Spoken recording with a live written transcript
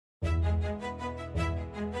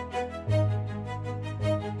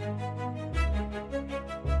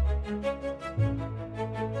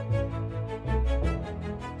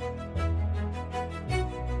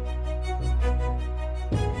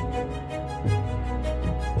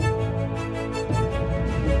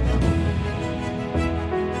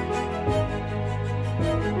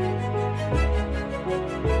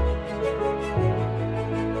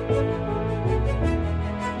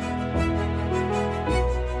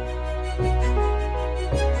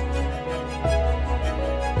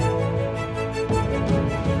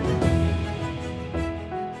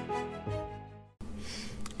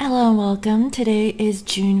welcome. Today is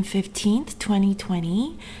June 15th,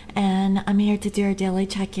 2020, and I'm here to do our daily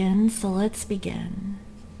check-in, so let's begin.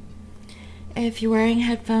 If you're wearing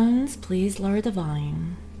headphones, please lower the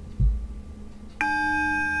volume.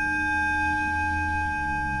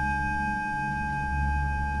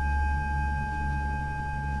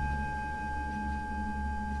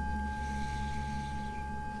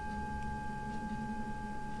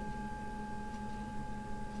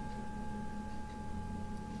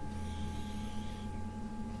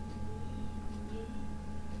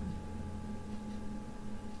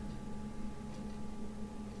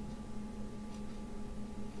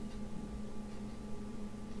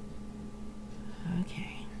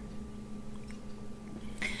 Okay.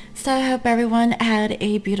 So I hope everyone had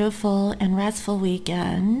a beautiful and restful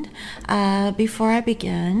weekend. Before I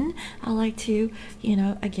begin, I'd like to,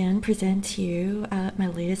 again present to you my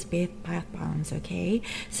latest bath bombs, okay?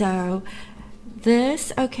 So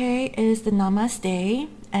this, is the Namaste,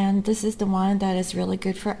 and this is the one that is really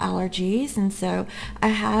good for allergies, and so I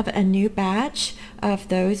have a new batch of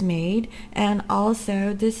those made, and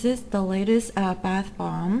also this is the latest bath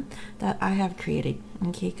bomb that I have created,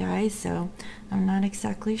 okay guys? So I'm not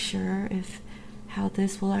exactly sure how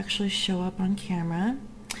this will actually show up on camera,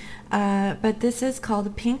 but this is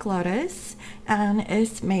called Pink Lotus, and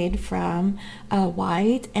it's made from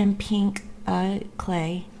white and pink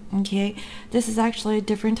clay. Okay, this is actually a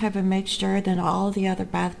different type of mixture than all the other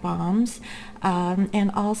bath bombs,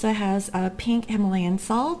 and also has pink Himalayan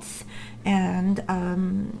salts and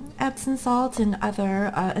Epsom salts and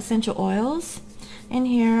other essential oils in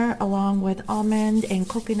here, along with almond and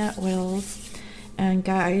coconut oils. And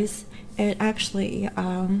guys, it actually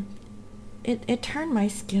it turned my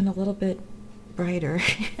skin a little bit brighter.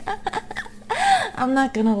 I'm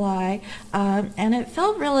not gonna lie, and it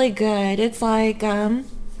felt really good. It's like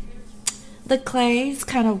the clays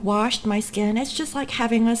kind of washed my skin. It's just like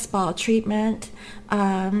having a spa treatment.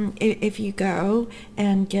 If you go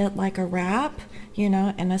and get like a wrap, in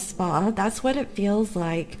a spa, that's what it feels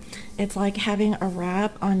like. It's like having a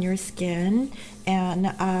wrap on your skin, and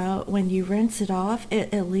when you rinse it off,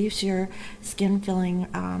 it leaves your skin feeling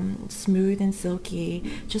smooth and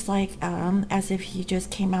silky, just like as if you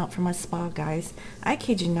just came out from a spa, guys. I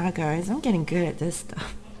kid you not, guys. I'm getting good at this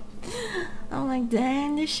stuff. I'm like,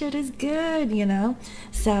 dang, this shit is good,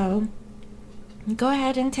 So go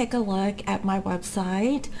ahead and take a look at my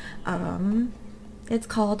website. It's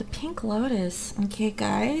called Pink Lotus, okay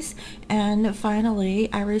guys? And finally,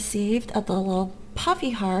 I received the little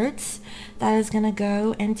puffy hearts that is gonna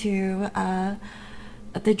go into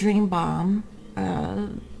the Dream Bomb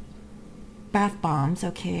bath bombs,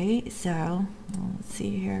 okay? So let's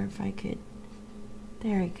see here if I could,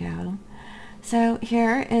 there we go. So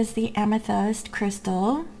here is the amethyst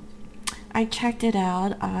crystal. I checked it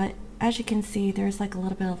out. As you can see, there's like a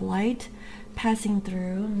little bit of light passing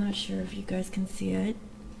through. I'm not sure if you guys can see it.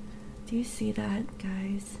 Do you see that,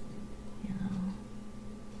 guys?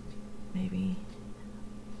 Maybe.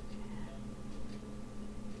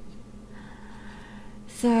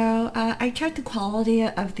 So I checked the quality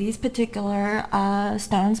of these particular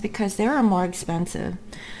stones because they were more expensive.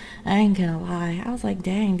 I ain't gonna lie. I was like,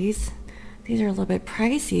 dang, these are a little bit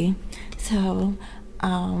pricey. So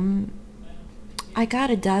I got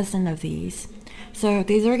a dozen of these. So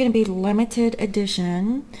these are going to be limited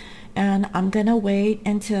edition, and I'm going to wait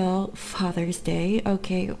until Father's Day,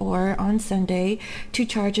 okay, or on Sunday to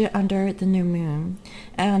charge it under the new moon.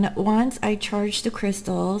 And once I charge the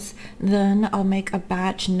crystals, then I'll make a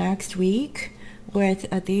batch next week with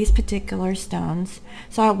these particular stones.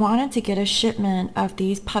 So I wanted to get a shipment of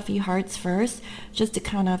these puffy hearts first, just to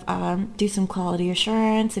kind of do some quality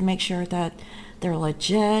assurance and make sure that they're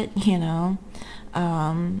legit,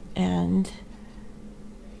 and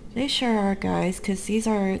they sure are, guys, because these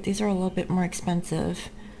are a little bit more expensive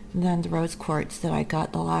than the rose quartz that I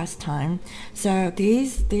got the last time. So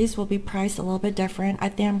these will be priced a little bit different. I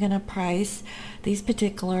think I'm gonna price these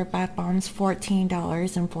particular bath bombs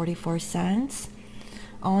 $14.44,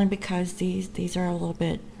 only because these are a little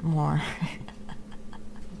bit more.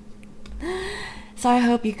 So I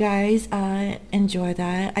hope you guys enjoy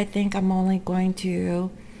that. I think I'm only going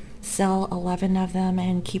to sell 11 of them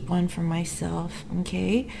and keep one for myself,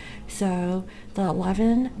 okay? So the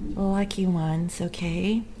 11 lucky ones,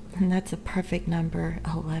 okay? And that's a perfect number,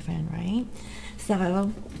 11, right?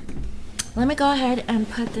 So let me go ahead and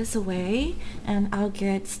put this away, and I'll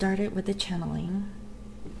get started with the channeling.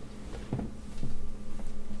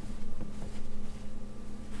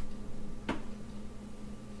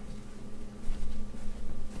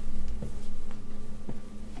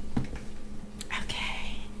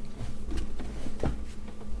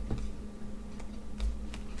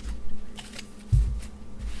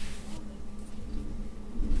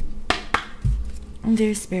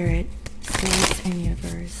 Dear Spirit, Source, and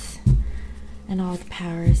Universe, and all the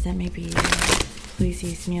powers that may be, please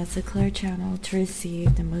use me as a clear channel to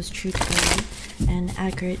receive the most truthful and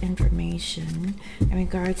accurate information in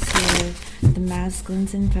regards to the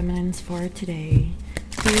masculines and feminines for today.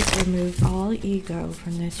 Please remove all ego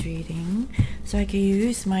from this reading so I can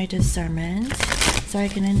use my discernment so I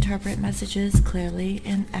can interpret messages clearly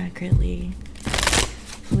and accurately.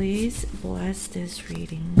 Please bless this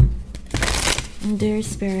reading. Dear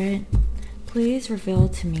Spirit, please reveal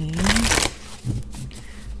to me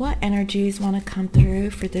what energies want to come through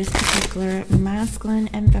for this particular masculine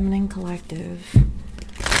and feminine collective.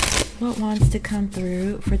 What wants to come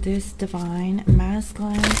through for this divine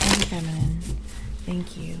masculine and feminine?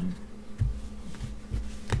 Thank you.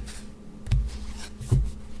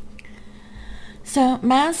 So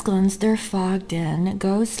masculines, they're fogged in.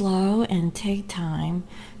 Go slow and take time.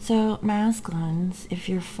 So masculines, if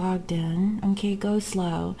you're fogged in, okay, go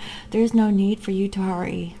slow. There's no need for you to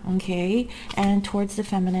hurry, okay? And towards the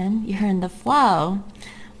feminine, you're in the flow.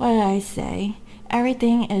 What did I say?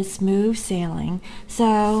 Everything is smooth sailing.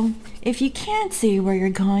 So if you can't see where you're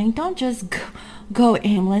going, don't just go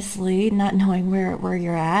aimlessly, not knowing where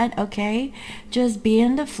you're at, okay? Just be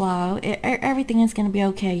in the flow. Everything is going to be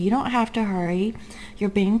okay. You don't have to hurry. You're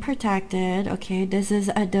being protected, okay? This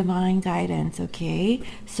is a divine guidance, okay?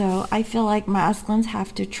 So I feel like masculines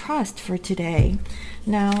have to trust for today.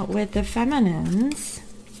 Now with the feminines,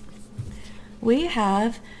 we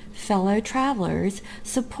have fellow travelers.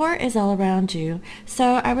 Support is all around you.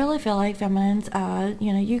 So I really feel like feminines,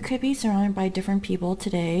 you could be surrounded by different people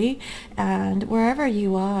today, and wherever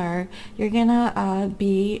you are, you're gonna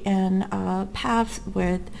be in paths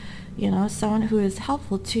with, someone who is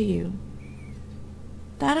helpful to you.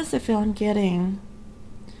 That is the feel I'm getting.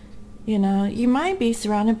 You might be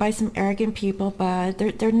surrounded by some arrogant people, but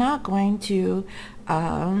they're not going to,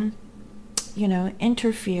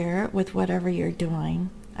 interfere with whatever you're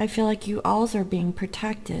doing. I feel like you also are being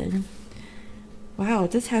protected. Wow,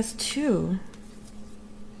 this has 2.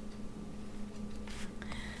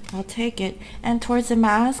 I'll take it. And towards the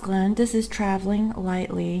masculine, this is traveling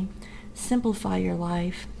lightly. Simplify your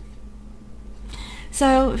life.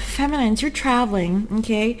 So feminines, you're traveling,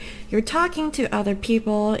 okay? You're talking to other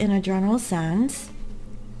people in a general sense.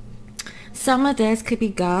 Some of this could be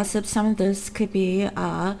gossip. Some of this could be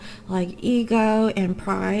like ego and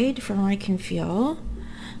pride from what I can feel.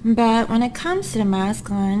 But when it comes to the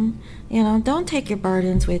masculine, don't take your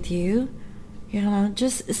burdens with you.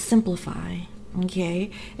 Just simplify, okay?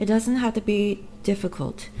 It doesn't have to be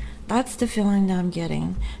difficult. That's the feeling that I'm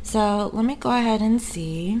getting. So let me go ahead and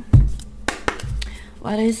see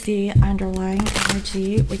what is the underlying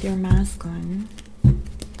energy with your masculine.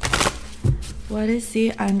 What is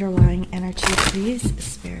the underlying energy, please,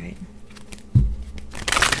 Spirit?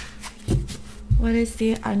 What is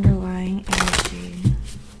the underlying energy?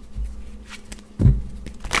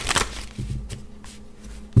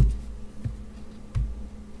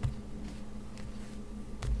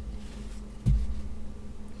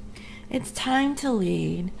 It's time to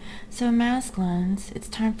lead. So masculines, it's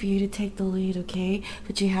time for you to take the lead, okay?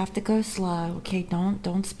 But you have to go slow, okay?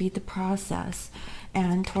 Don't speed the process.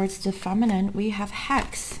 And towards the feminine, we have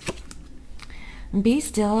Hex. Be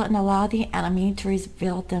still and allow the enemy to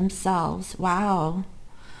reveal themselves. Wow.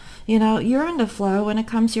 You're in the flow when it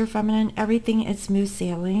comes to your feminine. Everything is smooth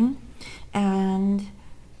sailing. And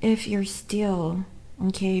if you're still,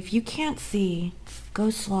 okay, if you can't see, go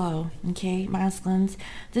slow, okay, masculines.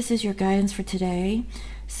 This is your guidance for today.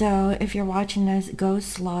 So if you're watching this, go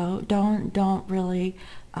slow. Don't really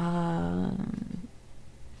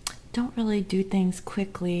do things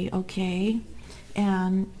quickly, okay?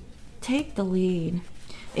 And take the lead.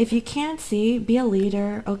 If you can't see, be a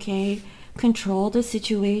leader, okay? Control the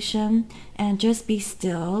situation and just be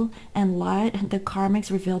still and let the karmics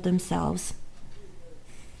reveal themselves.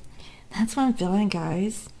 That's what I'm feeling,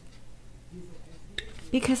 guys.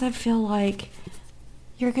 Because I feel like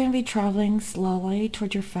you're going to be traveling slowly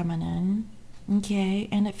toward your feminine, okay?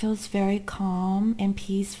 And it feels very calm and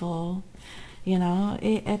peaceful.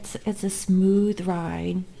 It's a smooth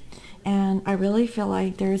ride. And I really feel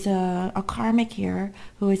like there's a karmic here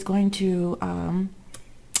who is going to,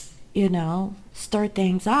 stir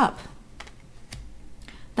things up.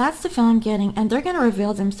 That's the feel I'm getting. And they're going to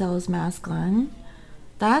reveal themselves masculine.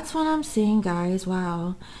 That's what I'm seeing, guys.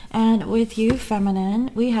 Wow. And with you,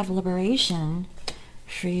 feminine, we have liberation.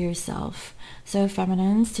 Free yourself. So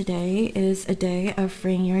feminines, today is a day of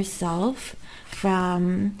freeing yourself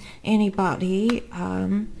from anybody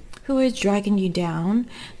who is dragging you down.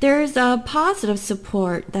 There's a positive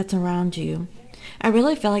support that's around you. I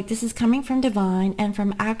really feel like this is coming from divine and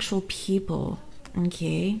from actual people,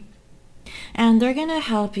 okay? And they're going to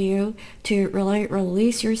help you to really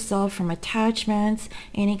release yourself from attachments,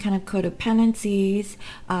 any kind of codependencies.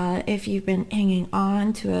 If you've been hanging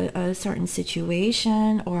on to a certain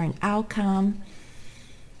situation or an outcome,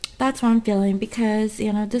 that's what I'm feeling, because,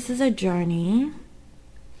 you know, this is a journey.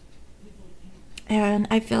 And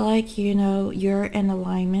I feel like, you know, you're in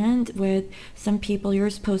alignment with some people you're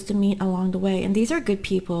supposed to meet along the way. And these are good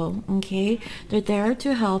people, okay? They're there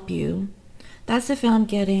to help you. That's the feel I'm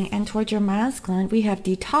getting. And towards your masculine, we have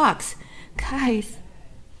detox. Guys,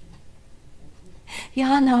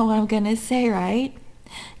 y'all know what I'm going to say, right?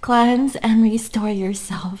 Cleanse and restore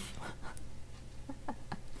yourself.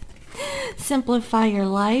 Simplify your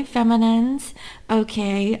life, feminines.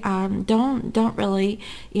 Okay, don't really,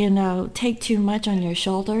 you know, take too much on your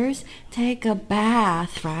shoulders. Take a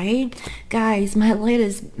bath, right? Guys, my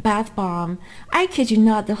latest bath bomb, I kid you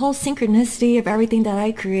not, the whole synchronicity of everything that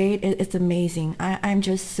I create, it's amazing. I'm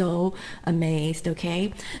just so amazed,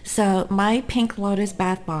 okay? So my Pink Lotus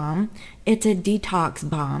bath bomb, it's a detox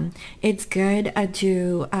bomb. It's good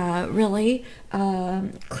to really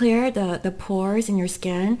clear the pores in your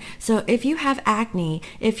skin. So if you have acne,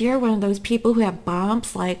 if you're one of those people who have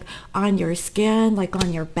bumps like on your skin, like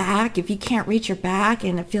on your back, if you can't reach your back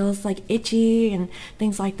and it feels like itchy and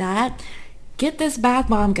things like that, get this bath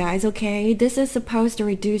bomb, guys, okay? This is supposed to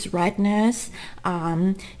reduce redness,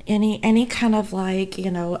 any kind of, like, you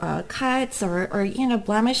know, cuts or you know,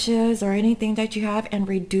 blemishes or anything that you have, and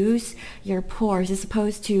reduce your pores. It's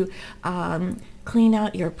supposed to clean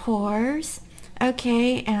out your pores.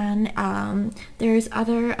 Okay, and there's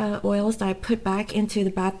other oils that I put back into the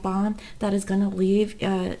bath bomb that is going to leave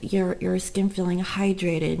your skin feeling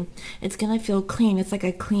hydrated. It's going to feel clean. It's like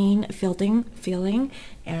a clean feeling,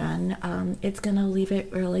 and it's going to leave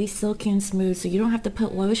it really silky and smooth, so you don't have to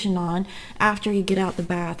put lotion on after you get out the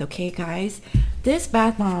bath, okay, guys? This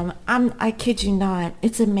bath bomb, I kid you not,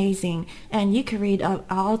 it's amazing, and you can read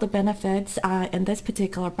all the benefits in this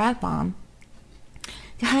particular bath bomb.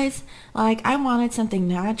 Guys, like, I wanted something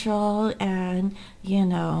natural and, you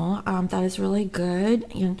know, that is really good,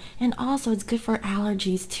 and also it's good for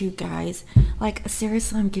allergies too, guys. Like,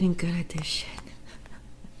 seriously, I'm getting good at this shit.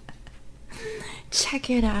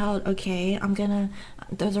 Check it out, okay?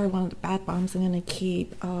 Those are one of the bath bombs I'm gonna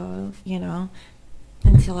keep, you know,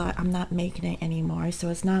 until I'm not making it anymore, so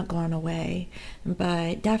it's not going away.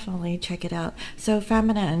 But definitely check it out. So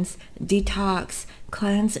feminines, detox,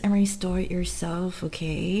 cleanse and restore yourself,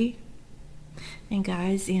 okay? And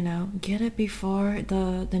guys, you know, get it before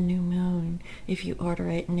the new moon if you order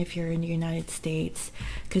it, and if you're in the United States,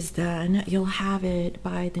 because then you'll have it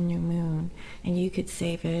by the new moon and you could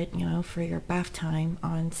save it, you know, for your bath time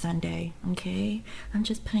on Sunday, okay? I'm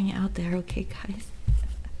just putting it out there, okay, guys?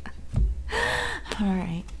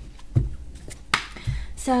 Alright,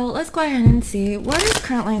 so let's go ahead and see what is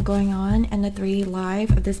currently going on in the 3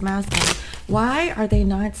 live of this masculine. Why are they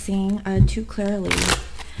not seeing too clearly?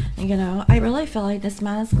 You know, I really feel like this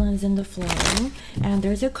masculine is in the flow, and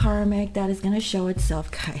there's a karmic that is going to show itself,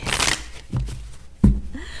 guys.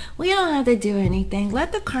 We don't have to do anything.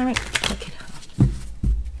 Let the karmic pick it up.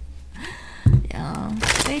 Yeah,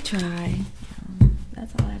 they try. Yeah,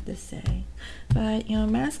 that's all I have to say. But, you know,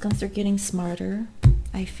 masculines are getting smarter,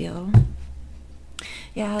 I feel.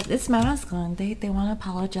 Yeah, this masculine, they want to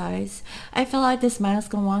apologize. I feel like this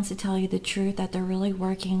masculine wants to tell you the truth, that they're really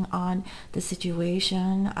working on the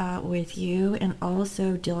situation with you, and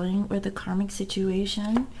also dealing with the karmic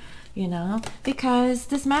situation, you know, because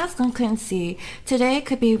this masculine couldn't see. Today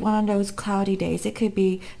could be one of those cloudy days. It could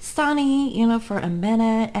be sunny, you know, for a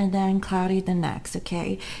minute, and then cloudy the next,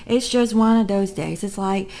 okay? It's just one of those days. It's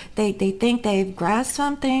like they think they've grasped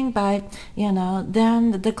something, but, you know,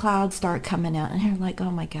 then the clouds start coming out, and they're like,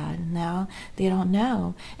 oh my God, now they don't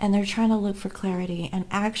know. And they're trying to look for clarity. And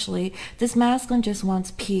actually, this masculine just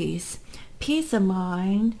wants peace of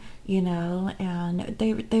mind, you know, and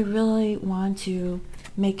they really want to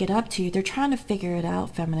make it up to you. They're trying to figure it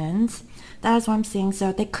out, feminines. That's what I'm seeing.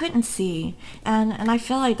 So they couldn't see, and I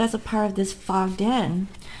feel like that's a part of this fogged in.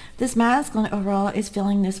 This masculine overall is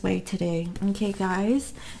feeling this way today, okay,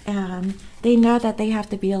 guys? And they know that they have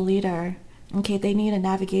to be a leader, okay? They need to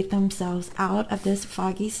navigate themselves out of this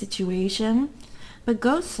foggy situation. But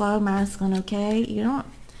go slow, masculine, okay? You don't,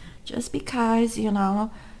 just because, you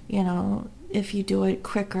know, if you do it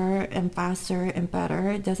quicker and faster and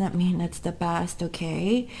better, it doesn't mean it's the best,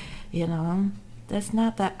 okay? You know, That's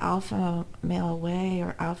not the alpha male way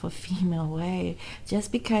or alpha female way.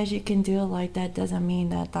 Just because you can do it like that doesn't mean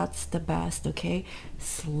that that's the best, okay?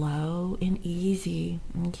 Slow and easy,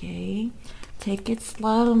 okay? Take it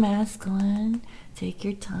slow, masculine. Take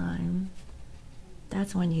your time.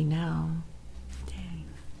 That's when you know. Dang.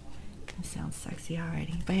 It sounds sexy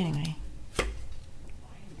already. But anyway.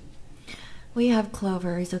 We have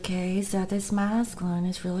clovers, okay? So this masculine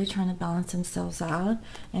is really trying to balance themselves out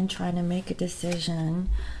and trying to make a decision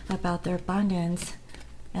about their abundance.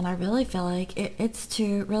 And I really feel like it's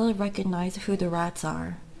to really recognize who the rats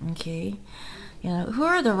are, okay? You know, who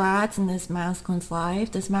are the rats in this masculine's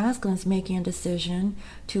life? This masculine's making a decision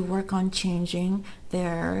to work on changing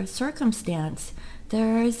their circumstance.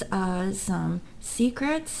 There's some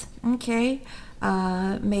secrets, okay?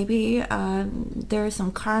 Maybe there are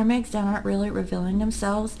some karmics that aren't really revealing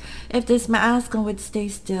themselves. If this masculine would stay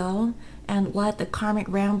still and let the karmic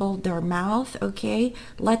ramble their mouth, okay,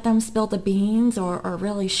 let them spill the beans or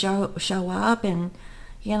really show up, and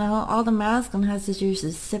you know, all the masculine has to do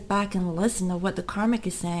is sit back and listen to what the karmic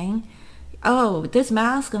is saying. Oh, this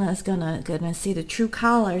masculine is gonna see the true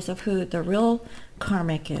colors of who the real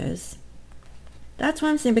karmic is. That's what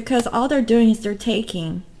I'm saying, because all they're doing is they're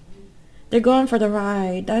taking. They're going for the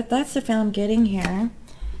ride. That's the feeling I'm getting here.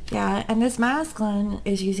 Yeah, and this masculine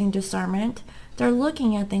is using discernment. They're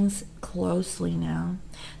looking at things closely now.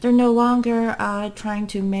 They're no longer trying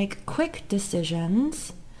to make quick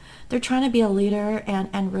decisions. They're trying to be a leader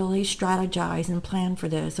and really strategize and plan for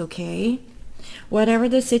this, okay? Whatever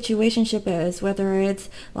the situationship is, whether it's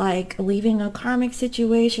like leaving a karmic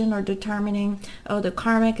situation or determining, oh, the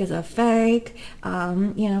karmic is a fake,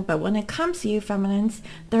 you know, but when it comes to you feminines,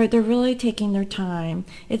 they're really taking their time.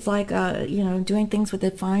 It's like, you know, doing things with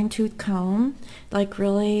a fine-tooth comb, like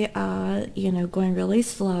really, you know, going really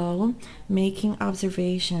slow, making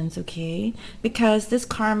observations, okay? Because this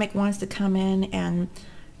karmic wants to come in and,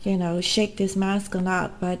 you know, shake this masculine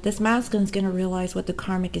up, but this masculine is going to realize what the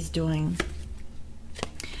karmic is doing.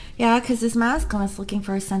 Yeah, because this masculine is looking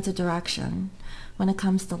for a sense of direction when it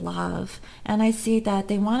comes to love. And I see that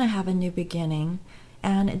they want to have a new beginning.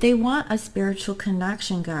 And they want a spiritual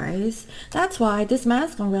connection, guys. That's why this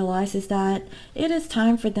masculine realizes that it is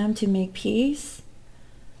time for them to make peace.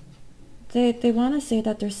 They want to say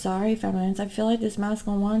that they're sorry, feminines. I feel like this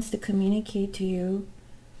masculine wants to communicate to you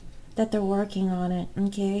that they're working on it,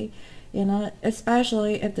 okay? You know,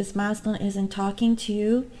 especially if this masculine isn't talking to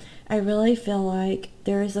you, I really feel like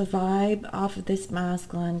there's a vibe off of this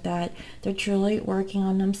masculine that they're truly working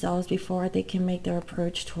on themselves before they can make their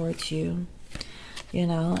approach towards you. You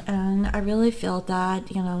know, and I really feel that,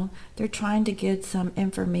 you know, they're trying to get some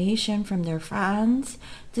information from their friends.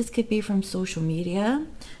 This could be from social media,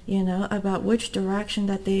 you know, about which direction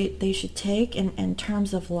that they should take in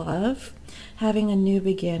terms of love, having a new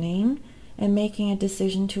beginning, and making a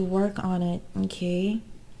decision to work on it, okay?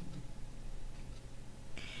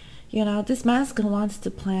 You know, this masculine wants to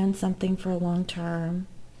plan something for a long term.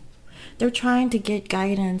 They're trying to get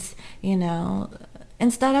guidance, you know.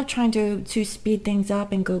 Instead of trying to speed things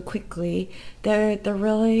up and go quickly, they're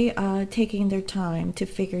really taking their time to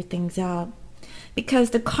figure things out. Because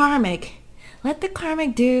the karmic, let the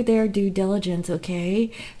karmic do their due diligence, okay?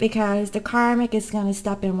 Because the karmic is going to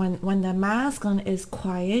step in when the masculine is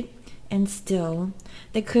quiet and still.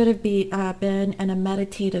 They could have been in a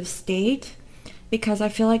meditative state, because I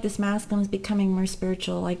feel like this masculine is becoming more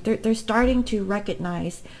spiritual. Like they're starting to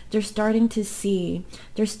recognize, they're starting to see,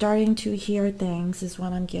 they're starting to hear things is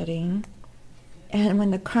what I'm getting. And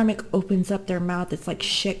when the karmic opens up their mouth, it's like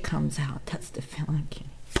shit comes out. That's the feeling I'm getting.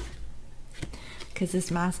 Because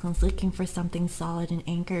this masculine's looking for something solid and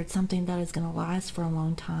anchored, something that is going to last for a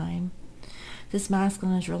long time. This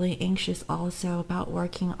masculine is really anxious also about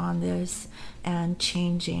working on this and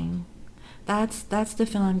changing. That's the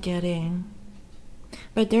feeling I'm getting.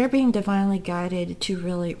 But they're being divinely guided to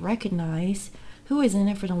really recognize who is in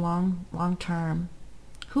it for the long term,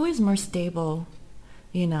 who is more stable.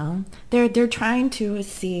 You know, they're trying to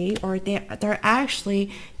see, or they're actually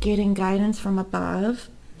getting guidance from above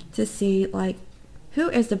to see, like, who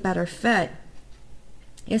is the better fit.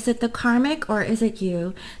 Is it the karmic or is it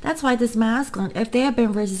you? That's why this masculine, if they have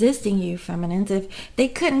been resisting you, feminines, if they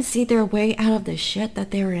couldn't see their way out of the shit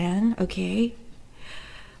that they're in, okay,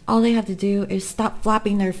 all they have to do is stop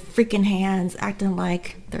flapping their freaking hands, acting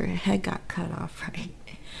like their head got cut off, right?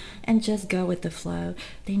 And just go with the flow.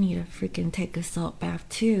 They need to freaking take a salt bath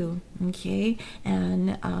too, okay?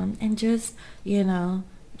 And just, you know,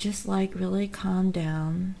 just like really calm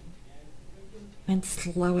down and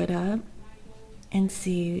slow it up and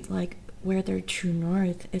see like where their true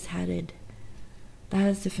north is headed. That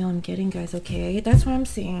is the feel I'm getting, guys, okay? That's what I'm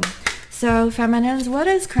seeing. So, feminines, what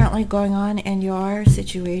is currently going on in your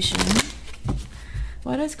situation?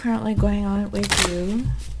 What is currently going on with you?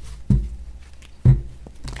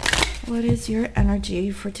 What is your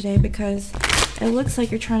energy for today? Because it looks like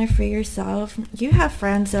you're trying to free yourself. You have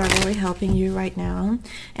friends that are really helping you right now,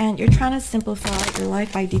 and you're trying to simplify your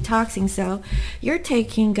life by detoxing. So you're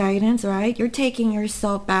taking guidance, right? You're taking your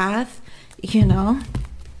salt bath, you know.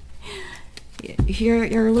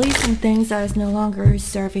 You're releasing things that is no longer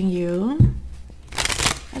serving you.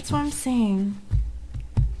 That's what I'm saying.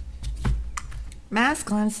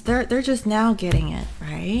 Masculines, they're just now getting it,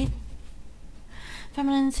 right?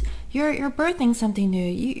 Feminines, you're birthing something new.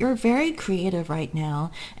 You're very creative right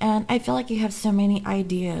now, and I feel like you have so many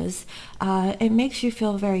ideas. It makes you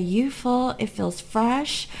feel very youthful. It feels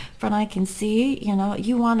fresh from what I can see. You know,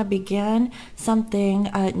 you want to begin something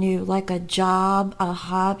new, like a job, a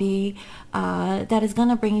hobby, that is going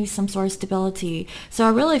to bring you some sort of stability. So I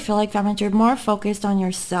really feel like, feminines, you're more focused on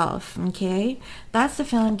yourself, okay? That's the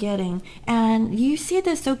feel I'm getting, and you see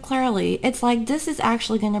this so clearly. It's like this is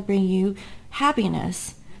actually going to bring you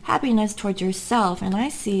happiness towards yourself. And I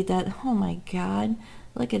see that, oh my God,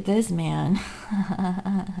 look at this man.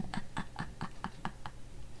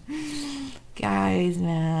 Guys,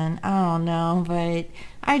 man, I don't know, but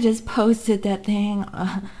I just posted that thing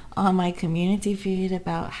on my community feed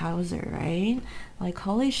about Hauser, right? Like,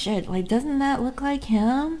 holy shit, like, doesn't that look like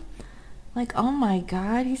him? Like, oh my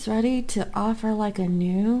God, he's ready to offer like a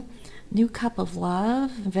new cup of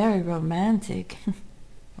love. Very romantic.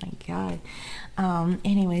 My God.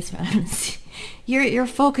 Anyways, friends, you're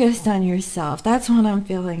focused on yourself. That's what I'm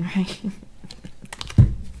feeling, right?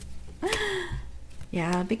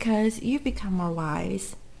 Yeah, because you've become more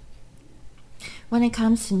wise when it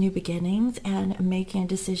comes to new beginnings and making a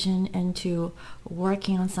decision into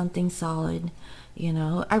working on something solid. You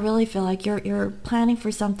know, I really feel like you're planning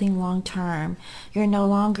for something long term. You're no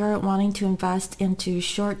longer wanting to invest into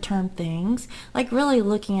short-term things, like really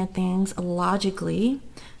looking at things logically.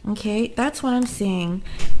 Okay, that's what I'm seeing.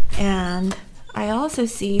 And I also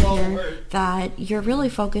see here that you're really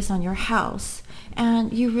focused on your house,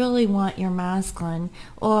 and you really want your masculine,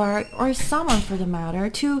 or someone for the matter,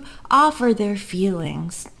 to offer their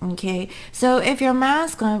feelings. Okay, so if your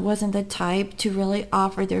masculine wasn't the type to really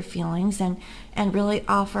offer their feelings and really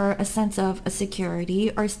offer a sense of a security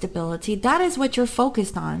or stability, that is what you're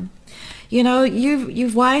focused on. You know,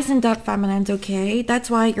 you've wisened up, feminines, okay? That's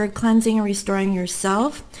why you're cleansing and restoring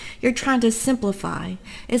yourself. You're trying to simplify.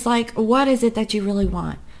 It's like, what is it that you really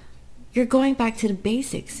want? You're going back to the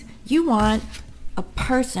basics. You want a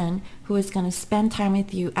person who is going to spend time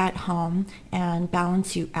with you at home and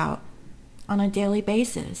balance you out on a daily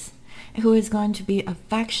basis, who is going to be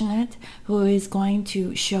affectionate, who is going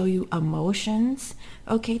to show you emotions.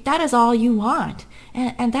 Okay, that is all you want.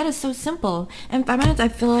 And that is so simple. And feminines, I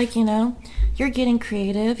feel like, you know, you're getting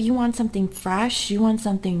creative. You want something fresh. You want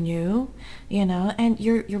something new, you know, and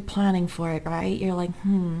you're planning for it, right? You're like,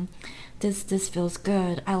 this feels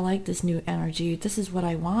good. I like this new energy. This is what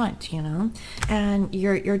I want, you know. And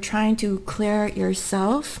you're trying to clear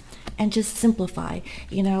yourself and just simplify,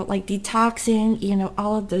 you know, like detoxing, you know,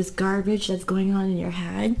 all of this garbage that's going on in your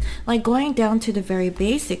head, like going down to the very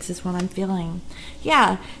basics is what I'm feeling.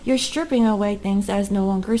 Yeah, you're stripping away things that is no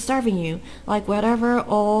longer serving you, like whatever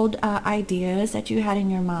old ideas that you had in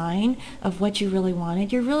your mind of what you really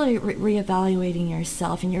wanted. You're really reevaluating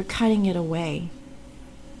yourself, and you're cutting it away.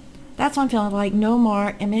 That's what I'm feeling like. No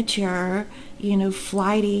more immature, you know,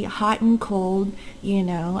 flighty, hot and cold, you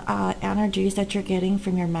know, energies that you're getting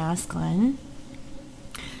from your masculine.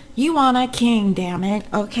 You want a king, damn it,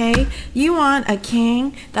 okay? You want a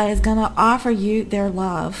king that is going to offer you their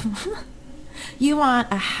love. You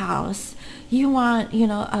want a house. You want, you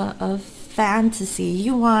know, a fantasy.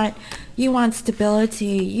 You want stability.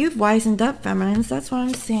 You've wisened up, feminines. That's what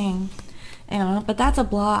I'm seeing. You know, but that's a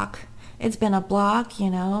block. It's been a block,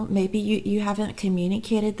 you know. Maybe you haven't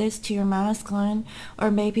communicated this to your masculine,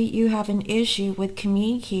 or maybe you have an issue with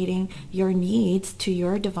communicating your needs to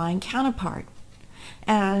your divine counterpart.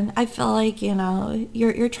 And I feel like, you know,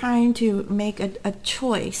 you're trying to make a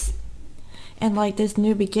choice and like this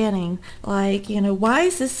new beginning. Like, you know, why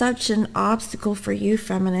is this such an obstacle for you,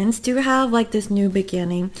 feminines, to have like this new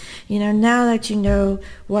beginning, you know, now that you know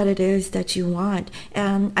what it is that you want?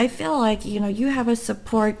 And I feel like, you know, you have a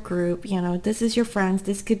support group, you know, this is your friends,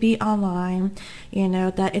 this could be online, you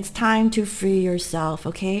know, that it's time to free yourself,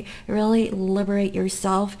 okay? Really liberate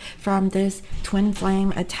yourself from this twin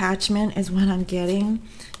flame attachment is what I'm getting,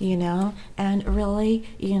 you know, and really,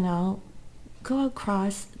 you know, go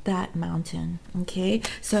across that mountain. Okay,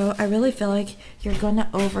 so I really feel like you're gonna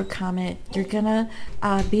overcome it. You're gonna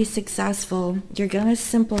be successful. You're gonna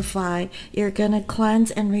simplify. You're gonna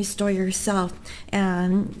cleanse and restore yourself.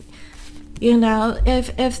 And you know,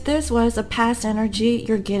 if this was a past energy,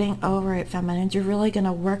 you're getting over it, feminine. You're really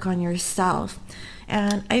gonna work on yourself.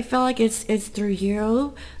 And I feel like it's through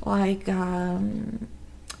you, like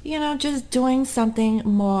you know, just doing something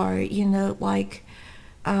more, you know, like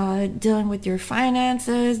dealing with your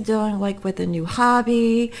finances, dealing like with a new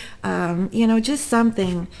hobby, you know, just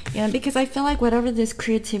something, you know, because I feel like whatever this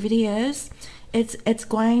creativity is, it's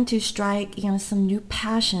going to strike, you know, some new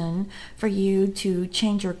passion for you to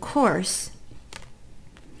change your course.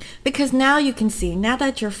 Because now you can see, now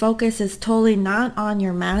that your focus is totally not on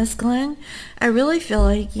your masculine, I really feel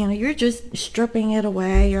like, you know, you're just stripping it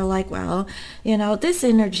away. You're like, well, you know, this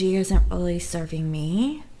energy isn't really serving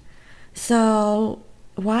me. So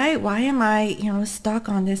why am I, you know, stuck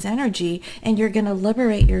on this energy? And you're going to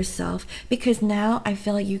liberate yourself, because now I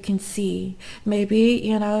feel like you can see maybe,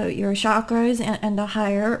 you know, your chakras and the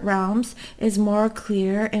higher realms is more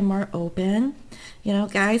clear and more open. You know,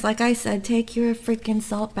 guys, like I said, take your freaking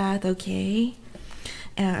salt bath, okay?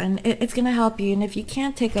 And it's going to help you. And if you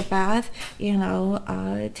can't take a bath, you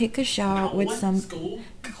know, take a shower with some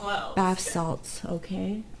bath salts,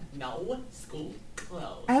 okay? No, school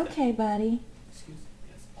closed. Okay, buddy. Excuse me,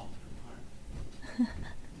 yes, all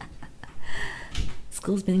my heart.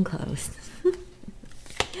 School's been closed.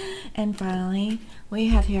 And finally, we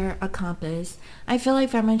have here a compass. I feel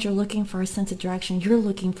like, feminine, you're looking for a sense of direction. You're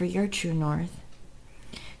looking for your true north.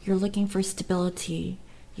 You're looking for stability.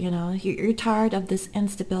 You know, you're tired of this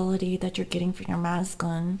instability that you're getting from your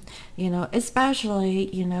masculine, you know, especially,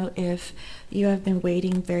 you know, if you have been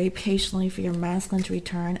waiting very patiently for your masculine to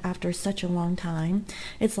return after such a long time.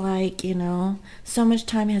 It's like, you know, so much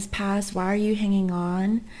time has passed. Why are you hanging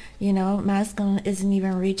on? You know, masculine isn't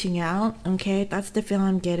even reaching out. Okay, that's the feeling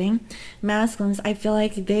I'm getting. Masculines, I feel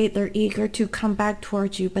like they're eager to come back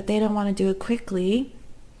towards you, but they don't want to do it quickly.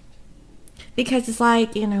 Because it's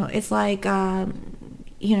like, you know, it's like,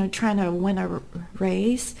 you know, trying to win a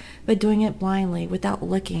race, but doing it blindly without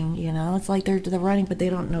looking, you know. It's like they're running, but they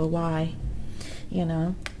don't know why, you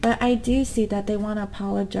know. But I do see that they want to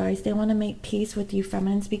apologize. They want to make peace with you,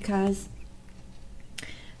 feminines, because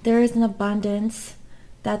there is an abundance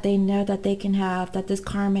that they know that they can have, that this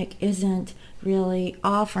karmic isn't really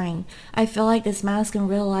offering. I feel like this masculine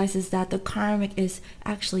realizes that the karmic is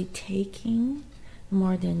actually taking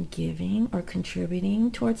more than giving or contributing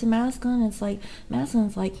towards the masculine. It's like,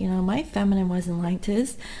 masculine's like, you know, my feminine wasn't like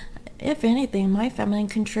this. If anything, my feminine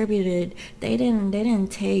contributed. They didn't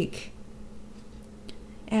take.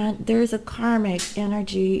 And there's a karmic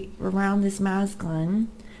energy around this masculine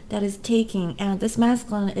that is taking, and this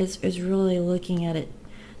masculine is really looking at it.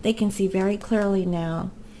 They can see very clearly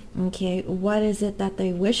now, okay, what is it that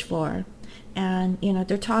they wish for. And, you know,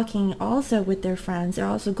 they're talking also with their friends. They're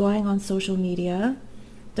also going on social media.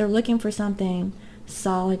 They're looking for something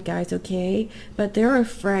solid, guys, okay? But they're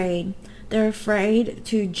afraid. They're afraid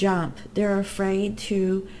to jump. They're afraid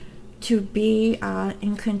to be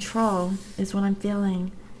in control, is what I'm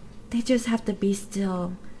feeling. They just have to be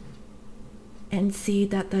still and see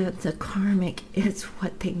that the karmic is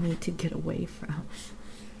what they need to get away from.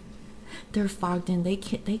 They're fogged in. They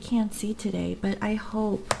can't see today, but I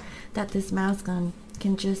hope that this masculine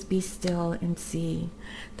can just be still and see.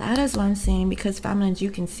 That is what I'm saying, because feminines, you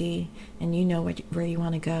can see and you know where you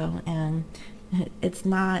want to go, and it's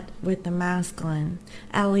not with the masculine,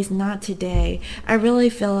 at least not today. I really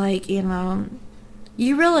feel like, you know,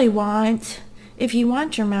 you really want, if you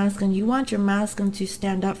want your masculine, you want your masculine to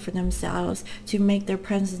stand up for themselves, to make their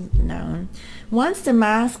presence known. Once the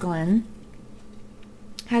masculine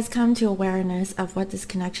has come to awareness of what this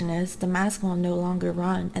connection is, the masculine will no longer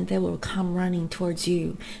run, and they will come running towards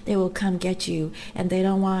you. They will come get you, and they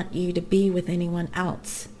don't want you to be with anyone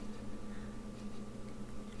else.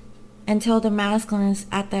 Until the masculine is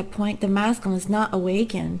at that point, the masculine is not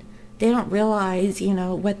awakened. They don't realize, you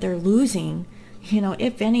know, what they're losing. You know,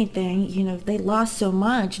 if anything, you know, they lost so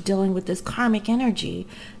much dealing with this karmic energy,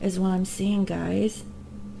 is what I'm seeing, guys.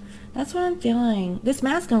 That's what I'm feeling. This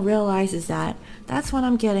masculine realizes that. That's what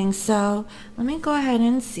I'm getting. So let me go ahead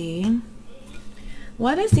and see.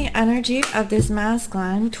 What is the energy of this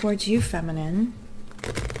masculine towards you, feminine?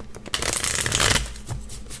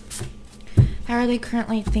 How are they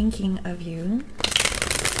currently thinking of you?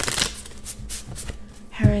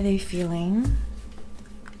 How are they feeling?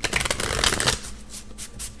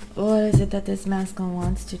 What is it that this masculine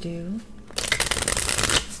wants to do?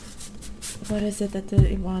 What is it that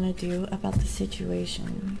they want to do about the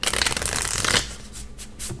situation?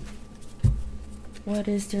 What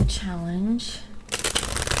is their challenge?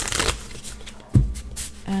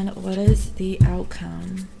 And what is the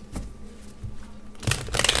outcome?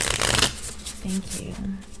 Thank you.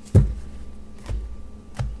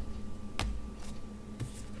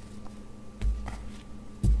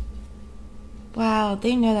 Wow,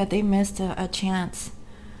 they know that they missed a chance.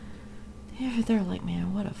 They're like,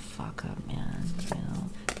 man, what a fuck up, man, you know.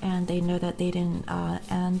 And they know that they didn't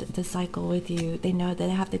end the cycle with you. They know that they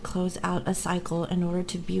have to close out a cycle in order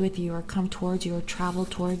to be with you or come towards you or travel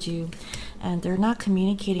towards you. And they're not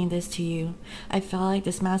communicating this to you. I feel like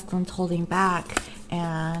this masculine's holding back,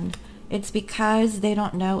 and it's because they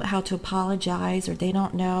don't know how to apologize, or they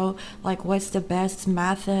don't know like what's the best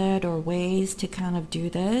method or ways to kind of do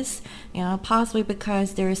this, you know, possibly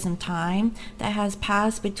because there is some time that has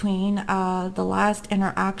passed between the last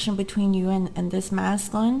interaction between you and this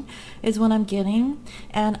masculine is what I'm getting.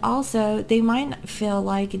 And also they might feel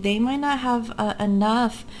like they might not have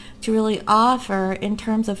enough to really offer in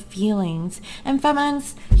terms of feelings. And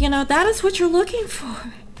feminines, you know, that is what you're looking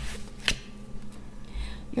for.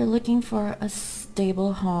 You're looking for a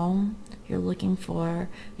stable home. You're looking for,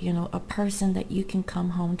 you know, a person that you can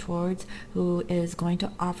come home towards who is going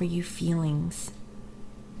to offer you feelings.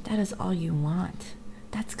 That is all you want.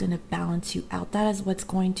 That's going to balance you out. That is what's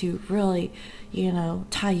going to really, you know,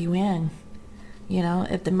 tie you in. You know,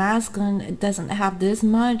 if the masculine doesn't have this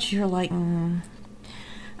much, you're like,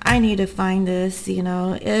 I need to find this, you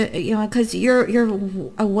know, you know, because you're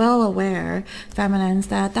well aware, feminines,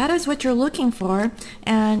 that that is what you're looking for,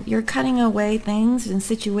 and you're cutting away things and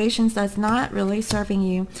situations that's not really serving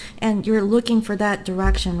you, and you're looking for that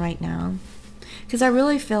direction right now. Because I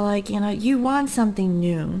really feel like, you know, you want something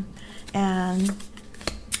new, and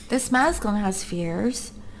this masculine has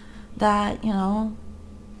fears that, you know,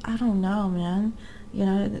 I don't know, man, you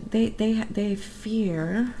know, they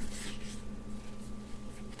fear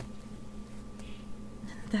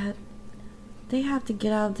that they have to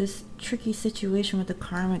get out of this tricky situation with the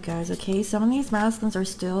karmic, guys. Okay, some of these masculines are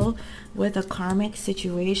still with a karmic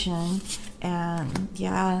situation, and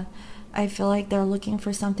yeah, I feel like they're looking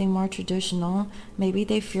for something more traditional. Maybe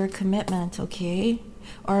they fear commitment, okay,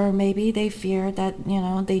 or maybe they fear that, you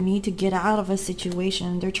know, they need to get out of a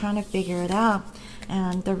situation. They're trying to figure it out,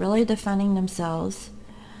 and they're really defending themselves.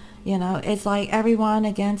 You know, it's like everyone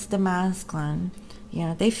against the masculine. You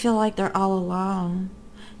know, they feel like they're all alone.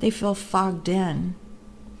 They feel fogged in.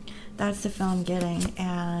 That's the feel I'm getting.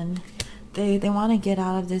 And they want to get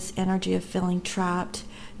out of this energy of feeling trapped,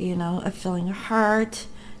 you know, of feeling hurt,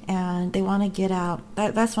 and they want to get out.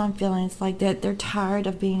 That's what I'm feeling. It's like they're tired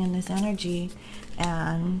of being in this energy,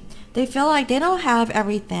 and they feel like they don't have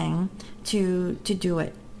everything to do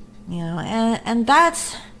it, you know, and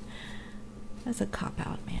that's a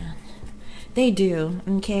cop-out, man. They do,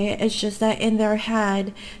 okay? It's just that in their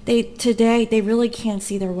head, today they really can't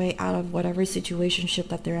see their way out of whatever situationship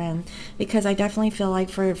that they're in. Because I definitely feel like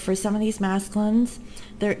for some of these masculines,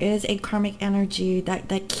 there is a karmic energy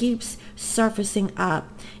that keeps surfacing up.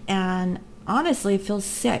 And honestly, it feels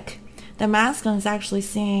sick. The masculine is actually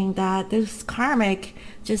seeing that this karmic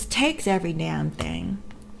just takes every damn thing.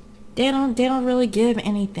 They don't really give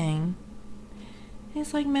anything.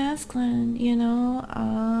 It's like, masculine, you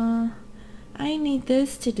know, I need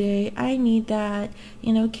this today, I need that,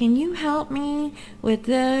 you know, can you help me with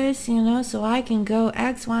this, you know, so I can go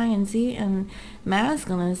X, Y, and Z. And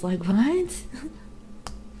masculine is like, what?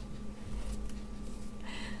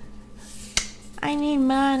 I need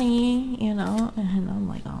money, you know. And I'm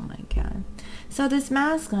like, oh my god. So this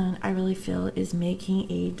masculine, I really feel, is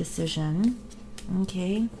making a decision,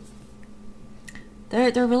 okay?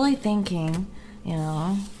 They're really thinking, you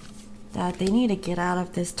know, that they need to get out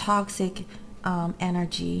of this toxic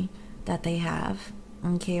energy that they have,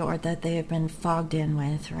 okay, or that they have been fogged in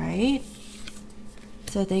with, right?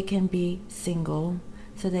 So they can be single,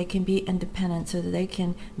 so they can be independent, so that they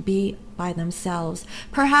can be by themselves.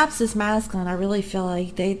 Perhaps this masculine, I really feel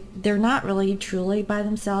like they're not really truly by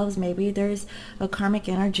themselves. Maybe there's a karmic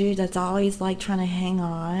energy that's always like trying to hang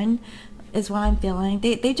on, is what I'm feeling.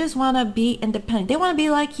 They just want to be independent. They want to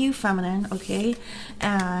be like you, feminine, okay?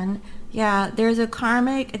 And yeah, there's a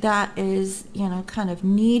karmic that is, you know, kind of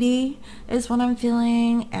needy, is what I'm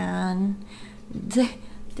feeling. And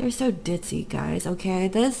they're so ditzy, guys, okay?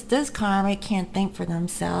 This karmic can't think for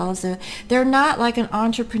themselves. They're not like an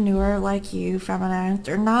entrepreneur like you, feminine.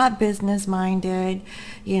 They're not business minded,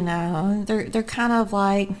 you know. They're kind of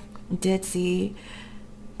like ditzy.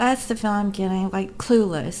 That's the feeling I'm getting, like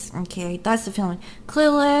clueless, okay? That's the feeling.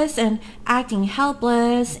 Clueless and acting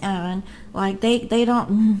helpless, and like they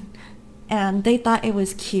don't, and they thought it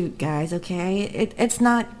was cute, guys, okay? It's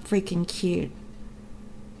not freaking cute.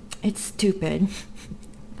 It's stupid.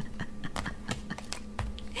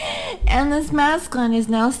 And this masculine is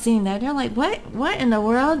now seeing that. They're like, what in the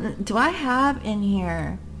world do I have in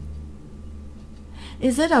here?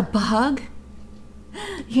 Is it a bug?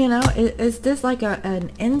 You know, is this like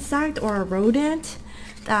an insect or a rodent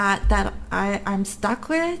that I'm stuck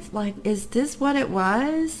with? Like, is this what it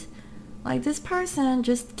was? Like, this person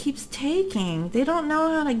just keeps taking. They don't know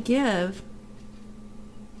how to give.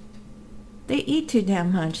 They eat too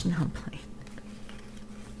damn much. No, I'm playing.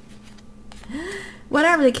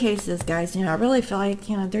 Whatever the case is, guys, you know, I really feel like,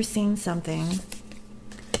 you know, they're seeing something.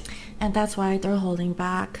 And that's why they're holding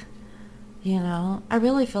back. You know, I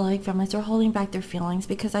really feel like feminists are holding back their feelings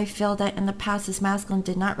because I feel that in the past this masculine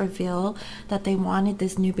did not reveal that they wanted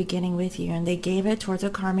this new beginning with you, and they gave it towards a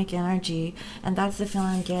karmic energy, and that's the feeling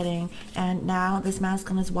I'm getting. And now this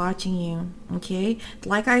masculine is watching you. Okay,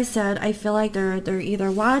 like I said, I feel like they're either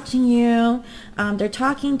watching you, they're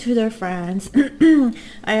talking to their friends.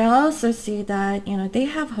 I also see that, you know, they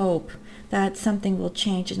have hope that something will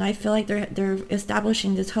change, and I feel like they're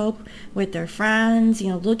establishing this hope with their friends, you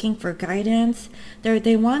know, looking for guidance.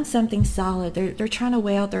 They want something solid. They're trying to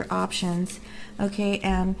weigh out their options. Okay,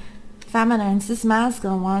 and feminines, this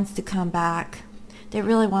masculine wants to come back. They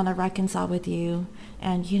really want to reconcile with you.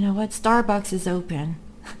 And you know what? Starbucks is open.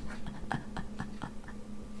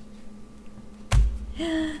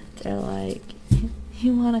 They're like,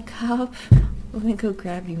 you want a cup? Let me go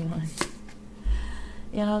grab you one.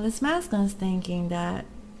 You know, this masculine is thinking that,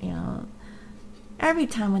 you know, every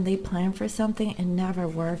time when they plan for something, it never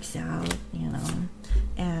works out, you know,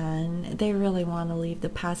 and they really want to leave the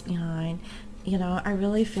past behind. You know, I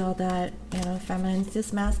really feel that, you know, feminines,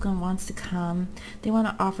 this masculine wants to come. They want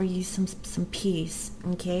to offer you some peace,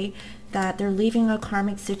 okay? That they're leaving a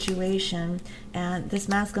karmic situation, and this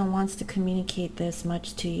masculine wants to communicate this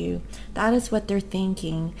much to you. That is what they're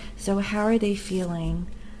thinking. So how are they feeling?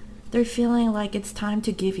 They're feeling like it's time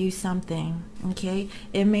to give you something, okay?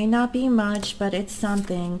 It may not be much, but it's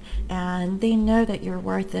something, and they know that you're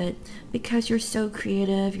worth it because you're so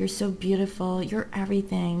creative, you're so beautiful, you're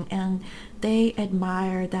everything, and they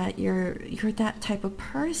admire that you're that type of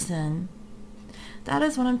person. That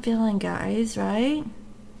is what I'm feeling, guys, right?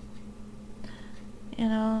 You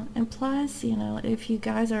know, and plus, you know, if you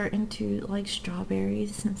guys are into like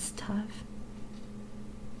strawberries and stuff,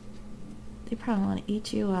 they probably want to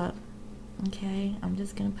eat you up. Okay, I'm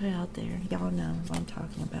just gonna put it out there. Y'all know what I'm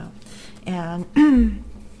talking about. And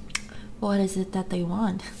what is it that they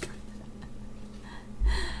want?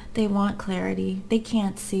 They want clarity. They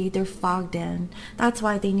can't see. They're fogged in. That's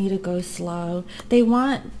why they need to go slow. They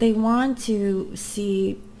want to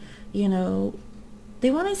see, you know, they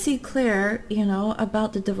want to see clear, you know,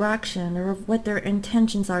 about the direction or what their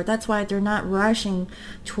intentions are. That's why they're not rushing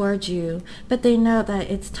towards you, but they know that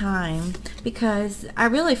it's time, because I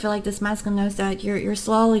really feel like this masculine knows that you're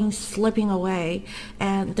slowly slipping away,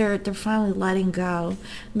 and they're finally letting go.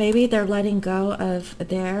 Maybe they're letting go of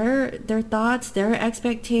their thoughts, their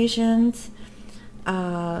expectations,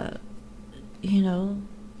 you know,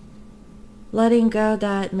 letting go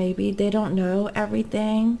that maybe they don't know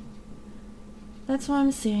everything. That's what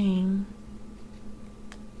I'm saying.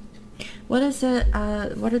 What is it?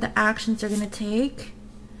 What are the actions they're gonna take?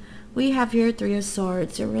 We have here Three of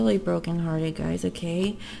Swords. They're really brokenhearted, guys.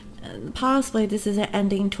 Okay, possibly this is an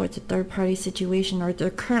ending towards a third-party situation, or they're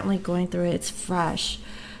currently going through it. It's fresh.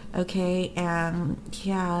 Okay, and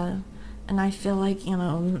yeah, and I feel like, you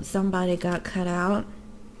know, somebody got cut out.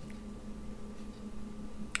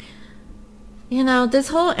 You know, this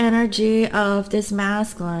whole energy of this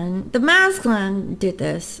masculine, the masculine did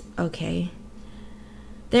this, okay?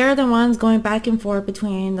 They're the ones going back and forth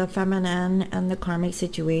between the feminine and the karmic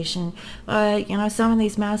situation. You know, some of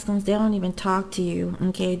these masculines, they don't even talk to you,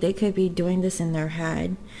 okay? They could be doing this in their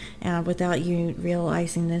head without you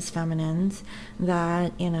realizing this, feminines,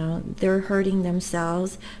 that, you know, they're hurting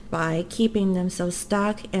themselves by keeping themselves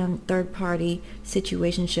stuck in third-party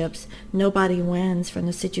situationships. Nobody wins from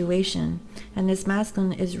the situation. And this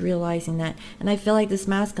masculine is realizing that. And I feel like this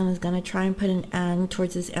masculine is going to try and put an end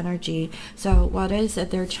towards this energy. So what is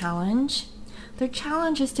their challenge? Their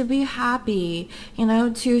challenge is to be happy, you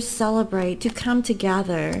know, to celebrate, to come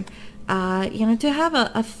together, you know, to have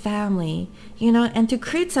a family, you know, and to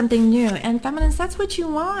create something new. And feminines, that's what you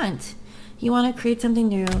want. You want to create something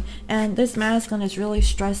new. And this masculine is really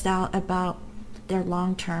stressed out about their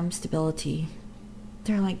long-term stability.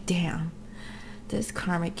 They're like, damn, this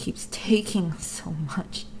karmic keeps taking so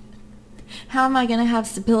much. How am I going to have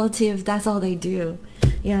stability if that's all they do?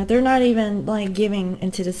 You know, they're not even like giving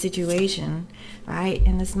into the situation, right?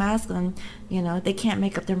 And this masculine, you know, they can't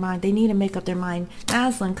make up their mind. They need to make up their mind.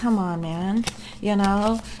 Masculine, come on, man. You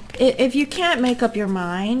know, if you can't make up your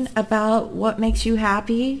mind about what makes you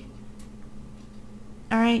happy,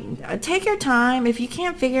 all right, take your time. If you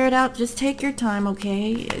can't figure it out, just take your time,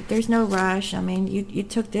 okay? There's no rush. I mean, you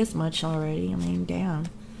took this much already. I mean, damn.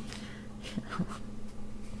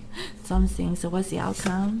 So I'm seeing, so what's the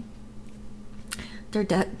outcome? They're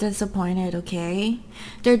disappointed, okay?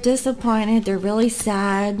 They're disappointed. They're really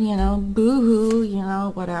sad, you know, boo-hoo, you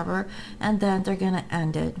know, whatever. And then they're going to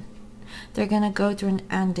end it. They're going to go through an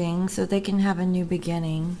ending so they can have a new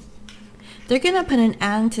beginning. They're going to put an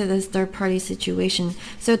end to this third-party situation.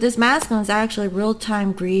 So this masculine is actually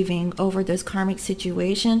real-time grieving over this karmic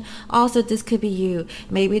situation. Also, this could be you.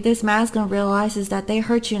 Maybe this masculine realizes that they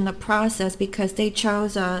hurt you in the process because they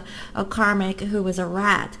chose a karmic who was a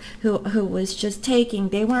rat, who was just taking.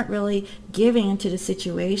 They weren't really giving into the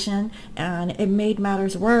situation, and it made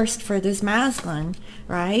matters worse for this masculine,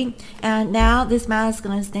 right? And now this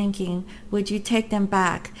masculine is thinking, would you take them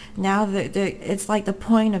back? Now it's like the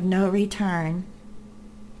point of no return.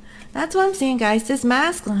 That's what I'm saying, guys. This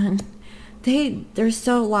masculine, they're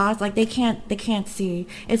so lost, like they can't see.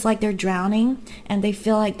 It's like they're drowning and they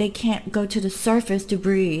feel like they can't go to the surface to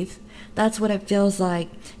breathe. That's what it feels like.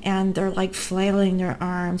 And they're like flailing their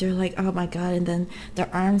arms. They're like, oh my God. And then their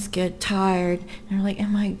arms get tired. And they're like,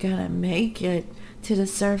 am I gonna make it to the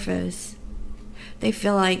surface? They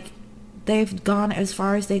feel like they've gone as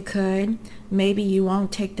far as they could. Maybe you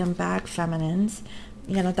won't take them back, feminines.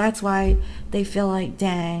 You know, that's why they feel like,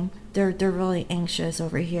 dang, they're really anxious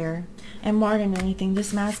over here. And more than anything,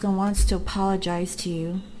 this masculine wants to apologize to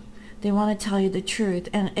you. They want to tell you the truth.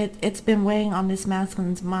 And it's been weighing on this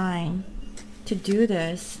masculine's mind to do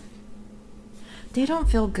this. They don't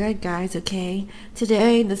feel good, guys, okay?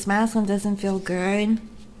 Today, this masculine doesn't feel good.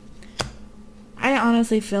 I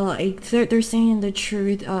honestly feel like they're saying the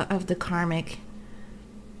truth of the karmic,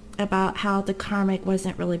 about how the karmic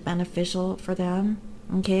wasn't really beneficial for them.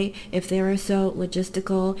 Okay, if they were so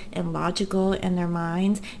logistical and logical in their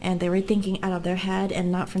minds and they were thinking out of their head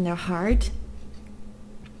and not from their heart,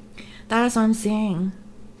 that's what I'm saying.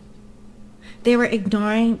 They were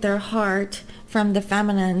ignoring their heart from the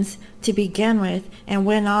feminines to begin with and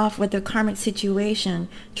went off with the karmic situation,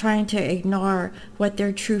 trying to ignore what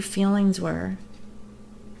their true feelings were.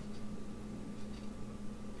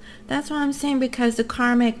 That's what I'm saying, because the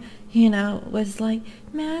karmic, you know, was like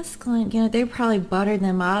masculine. You know, they probably buttered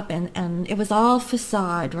them up and it was all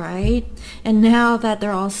facade, right? And now that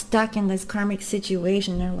they're all stuck in this karmic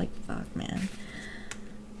situation, they're like, fuck, man.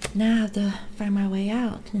 Now I have to find my way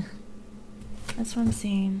out. That's what I'm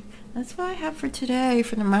seeing. That's what I have for today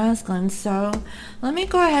for the masculine. So let me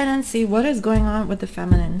go ahead and see what is going on with the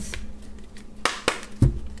feminines.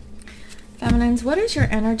 Feminines, what is your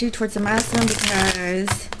energy towards the masculine?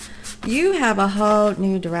 Because you have a whole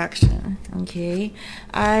new direction, okay?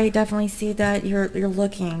 I definitely see that you're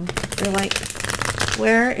looking. You're like,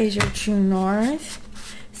 where is your true north?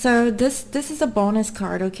 So this is a bonus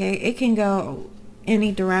card, okay? It can go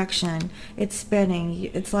any direction. It's spinning.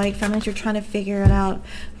 It's like, feminines, you're trying to figure it out.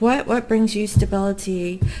 What brings you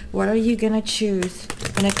stability? What are you gonna choose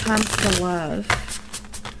when it comes to love?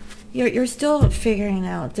 You're still figuring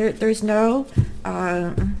out. There's no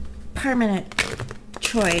permanent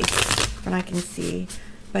choice, what I can see,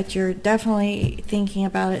 but you're definitely thinking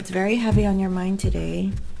about it. It's very heavy on your mind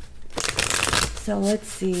today. So let's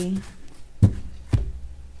see.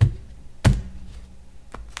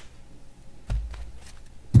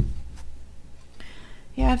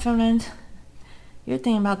 Yeah, feminine, you're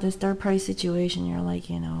thinking about this third-party situation. You're like,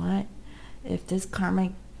 you know what? If this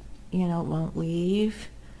karmic, you know, won't leave,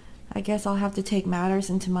 I guess I'll have to take matters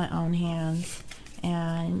into my own hands.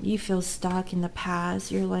 And you feel stuck in the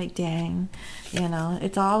past. You're like, dang, you know,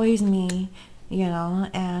 it's always me, you know,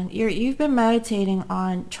 and you've been meditating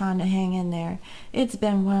on trying to hang in there. It's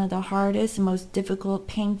been one of the hardest, most difficult,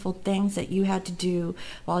 painful things that you had to do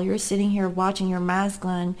while you're sitting here watching your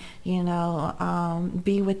masculine, you know,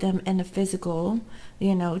 be with them in the physical,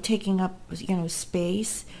 you know, taking up, you know,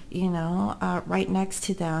 space, you know, right next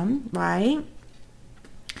to them, right?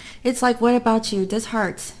 It's like, what about you? This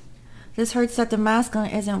hurts. This hurts that the masculine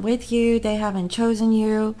isn't with you. They haven't chosen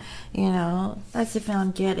you. You know, that's the feeling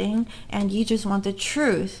I'm getting. And you just want the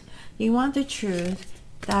truth. You want the truth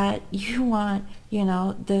that you want, you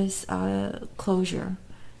know, this closure.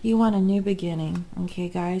 You want a new beginning. Okay,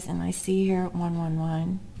 guys? And I see here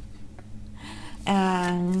 111.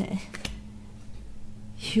 And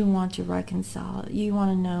you want to reconcile. You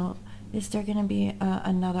want to know, Is there going to be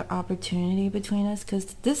another opportunity between us?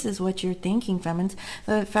 Because this is what you're thinking, feminines.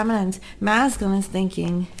 Feminines, masculine is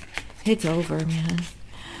thinking, it's over, man.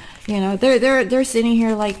 You know, they're sitting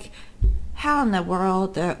here like, how in the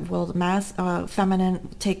world will the feminine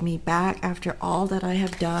take me back after all that I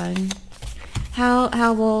have done?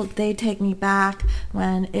 How will they take me back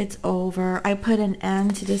when it's over? I put an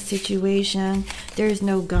end to this situation. There's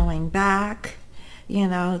no going back. You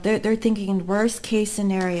know, they're thinking worst case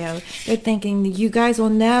scenario. They're thinking you guys will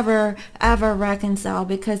never ever reconcile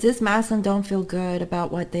because this masculine don't feel good about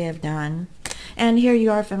what they have done. And here you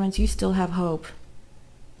are, feminines, you still have hope.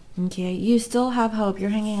 Okay, you still have hope.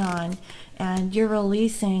 You're hanging on and you're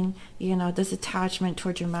releasing, you know, this attachment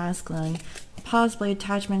towards your masculine, possibly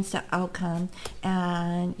attachments to outcome,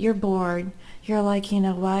 and you're bored. You're like, you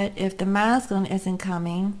know what, if the masculine isn't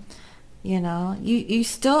coming, you know, you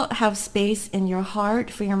still have space in your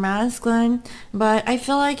heart for your masculine, but I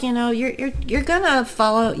feel like, you know, you're gonna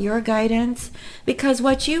follow your guidance, because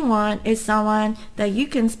what you want is someone that you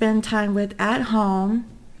can spend time with at home,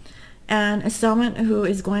 and someone who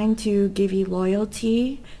is going to give you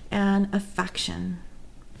loyalty and affection.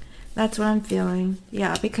 That's what I'm feeling.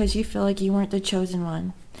 Yeah, because you feel like you weren't the chosen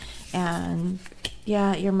one, and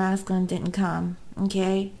yeah, your masculine didn't come.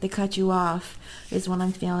 Okay, they cut you off is what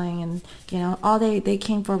I'm feeling. And you know, all they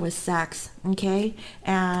came for was sex. Okay,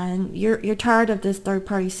 and you're tired of this third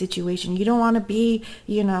party situation. You don't want to be,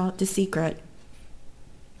 you know, the secret,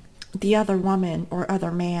 the other woman or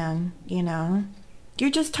other man. You know, you're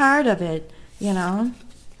just tired of it, you know.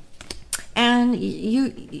 And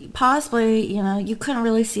you possibly, you know, you couldn't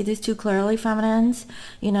really see this too clearly, feminines,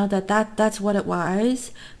 you know, that's what it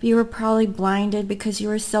was. But you were probably blinded because you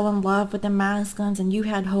were so in love with the masculines, and you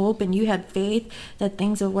had hope and you had faith that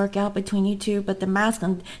things would work out between you two. But the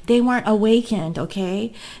masculine, they weren't awakened,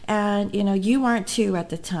 okay? And, you know, you weren't too at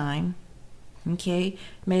the time, okay?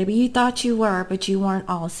 Maybe you thought you were, but you weren't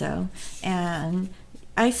also. And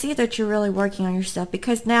I see that you're really working on yourself,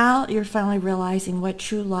 because now you're finally realizing what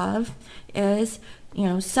true love is, you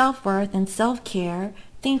know, self-worth and self-care,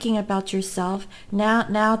 thinking about yourself.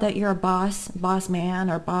 Now that you're a boss man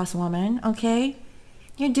or boss woman, okay?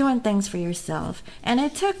 You're doing things for yourself, and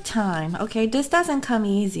it took time, okay? This doesn't come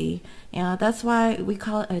easy, you know. That's why we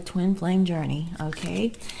call it a twin flame journey,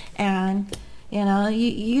 okay? And you know,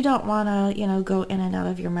 you don't want to, you know, go in and out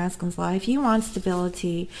of your masculine's life. You want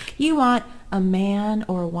stability. You want a man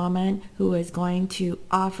or a woman who is going to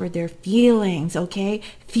offer their feelings, okay?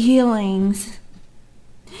 Feelings.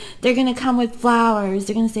 They're going to come with flowers.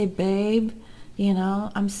 They're going to say, babe, you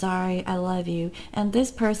know, I'm sorry, I love you. And this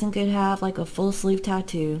person could have like a full sleeve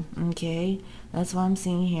tattoo, okay? That's what I'm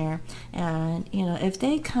seeing here. And, you know, if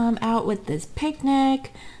they come out with this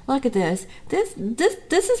picnic, look at this. This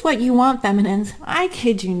is what you want, feminines. I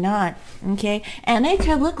kid you not, okay? And they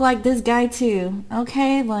could look like this guy too,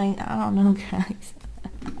 okay? Like, I don't know, guys.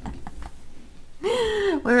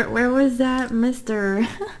 Where was that Mr.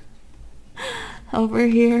 over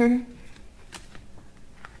here?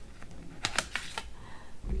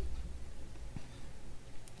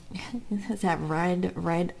 This has that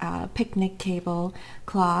red picnic table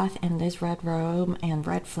cloth and this red robe and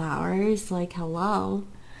red flowers. Like, hello.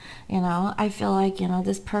 You know, I feel like, you know,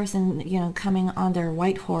 this person, you know, coming on their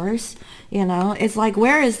white horse, you know, it's like,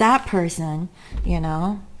 where is that person? You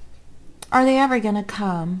know, are they ever gonna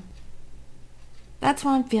come? That's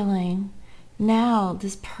what I'm feeling. Now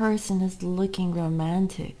this person is looking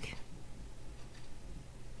romantic.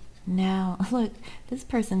 Now, look, this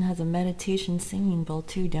person has a meditation singing bowl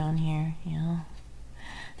too down here, you know.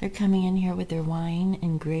 They're coming in here with their wine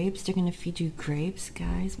and grapes. They're going to feed you grapes,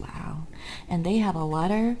 guys. Wow. And they have a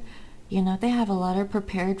letter, you know, they have a letter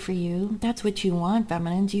prepared for you. That's what you want,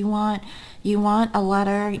 feminines. You want a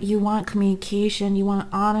letter. You want communication. You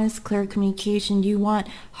want honest, clear communication. You want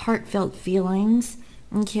heartfelt feelings,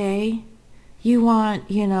 okay? You want,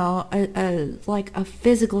 you know, like a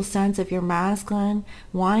physical sense of your masculine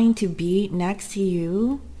wanting to be next to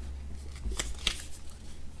you.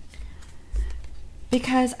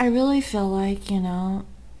 Because I really feel like, you know,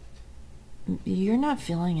 you're not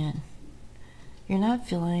feeling it. You're not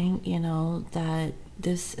feeling, you know, that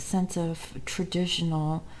this sense of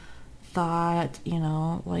traditional thought, you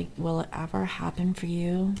know, like, will it ever happen for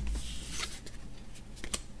you?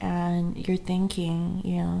 And you're thinking,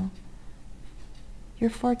 you know, you're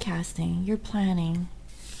forecasting, you're planning.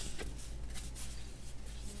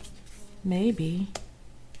 Maybe,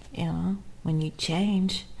 you know, when you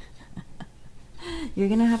change, you're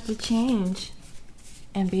gonna have to change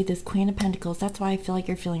and be this Queen of Pentacles. That's why I feel like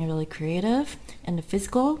you're feeling really creative in the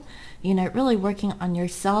physical, you know, really working on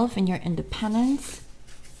yourself and your independence.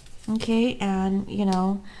 Okay, and you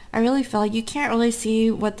know, I really feel like you can't really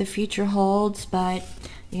see what the future holds, but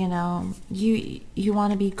you know, you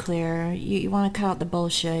want to be clear. You want to cut out the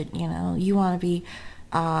bullshit. You know, you want to be,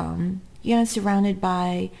 you know, surrounded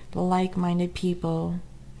by like-minded people.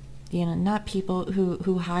 You know, not people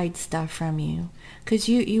who hide stuff from you, because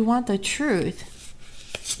you want the truth,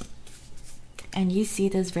 and you see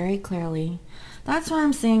this very clearly. That's what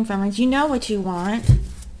I'm saying, feminines. You know what you want.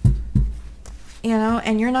 You know,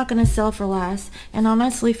 and you're not going to sell for less. And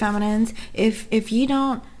honestly, feminines, if you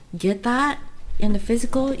don't get that in the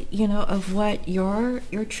physical, you know, of what your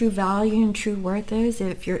true value and true worth is,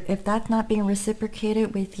 if that's not being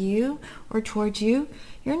reciprocated with you or towards you,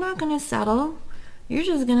 you're not going to settle. You're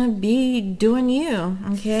just going to be doing you,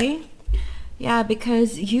 okay? Yeah,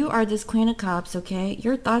 because you are this Queen of Cups, okay?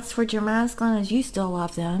 Your thoughts towards your masculine is you still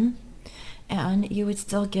love them, and you would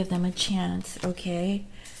still give them a chance, okay?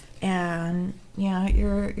 And you know,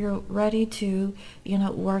 you're ready to, you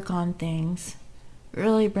know, work on things,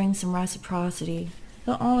 really bring some reciprocity,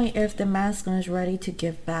 but only if the masculine is ready to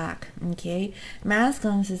give back. Okay,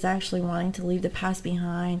 masculines is actually wanting to leave the past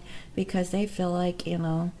behind because they feel like, you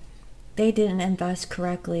know, they didn't invest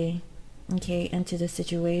correctly, okay, into the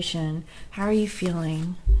situation. How are you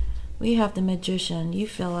feeling? We have the Magician. You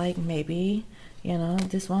feel like maybe, you know,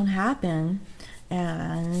 this won't happen,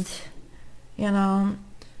 and you know,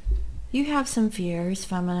 you have some fears,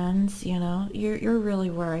 feminines. You know, you're really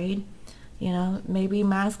worried. You know, maybe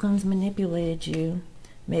masculines manipulated you.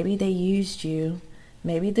 Maybe they used you.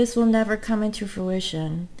 Maybe this will never come into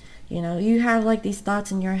fruition. You know, you have like these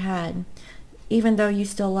thoughts in your head. Even though you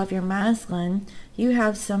still love your masculine, you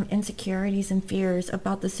have some insecurities and fears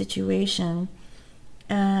about the situation.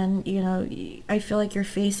 And, you know, I feel like you're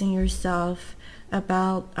facing yourself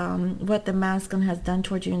about what the masculine has done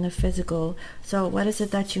towards you in the physical. So what is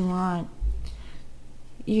it that you want?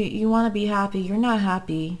 You want to be happy. You're not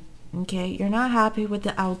happy, okay? You're not happy with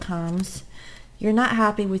the outcomes. You're not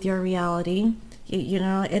happy with your reality. You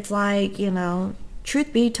know, it's like, you know,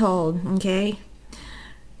 truth be told, okay?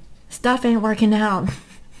 Stuff ain't working out.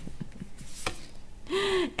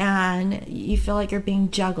 And you feel like you're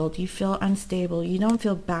being juggled. You feel unstable. You don't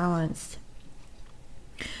feel balanced.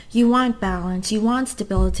 You want balance. You want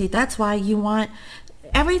stability. That's why you want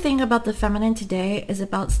everything about the feminine today is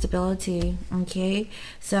about stability. Okay,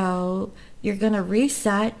 so you're gonna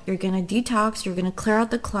reset, you're gonna detox, you're gonna clear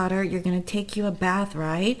out the clutter, you're gonna take you a bath,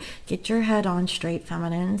 right? Get your head on straight,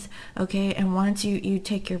 feminines. Okay, and once you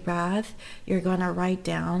take your bath, you're gonna write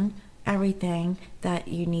down everything that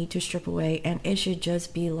you need to strip away, and it should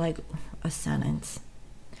just be like a sentence.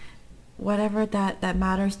 Whatever that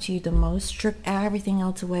matters to you the most, strip everything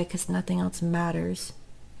else away, because nothing else matters.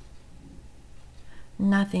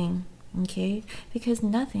 Nothing, okay? Because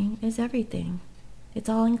nothing is everything. It's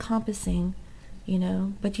all encompassing, you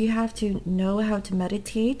know, but you have to know how to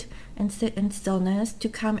meditate and sit in stillness to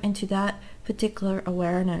come into that particular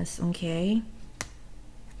awareness, okay?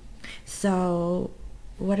 So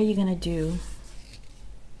what are you gonna do?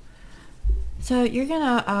 So you're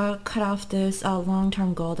gonna cut off this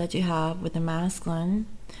long-term goal that you have with the masculine.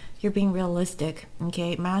 You're being realistic,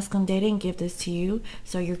 okay? Masculine, they didn't give this to you,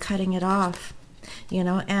 so you're cutting it off. You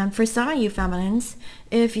know, and for some of you feminines,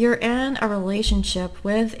 if you're in a relationship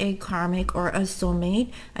with a karmic or a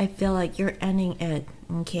soulmate, I feel like you're ending it,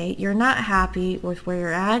 okay? You're not happy with where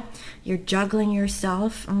you're at. You're juggling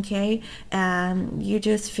yourself, okay? And you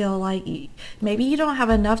just feel like maybe you don't have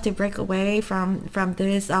enough to break away from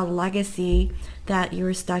this legacy that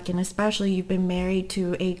you're stuck in, especially you've been married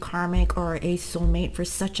to a karmic or a soulmate for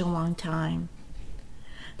such a long time.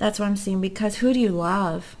 That's what I'm seeing, because who do you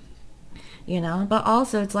love? You know, but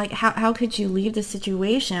also it's like, how could you leave the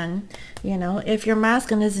situation, you know, if your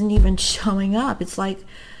masculine isn't even showing up? It's like,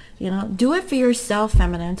 you know, do it for yourself,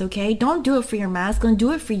 feminines, okay? Don't do it for your masculine,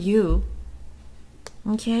 do it for you,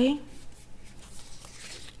 okay?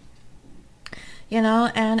 You know,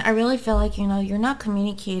 and I really feel like, you know, you're not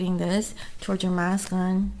communicating this towards your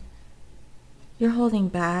masculine. You're holding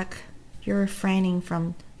back. You're refraining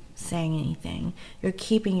from saying anything. You're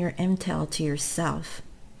keeping your intel to yourself.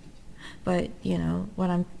 But, you know,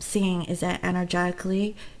 what I'm seeing is that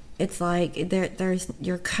energetically, it's like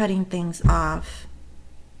you're cutting things off.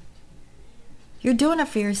 You're doing it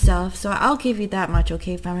for yourself, so I'll give you that much,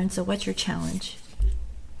 okay, feminine? So what's your challenge?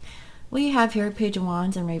 We have here Page of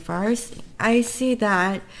Wands in reverse. I see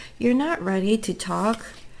that you're not ready to talk.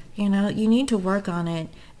 You know, you need to work on it.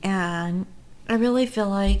 And I really feel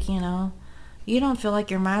like, you know, You don't feel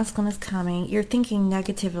like your masculine is coming. You're thinking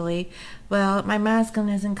negatively. Well, my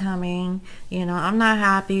masculine isn't coming. You know, I'm not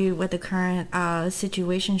happy with the current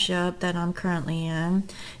situationship that I'm currently in.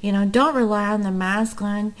 You know, don't rely on the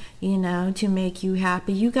masculine, you know, to make you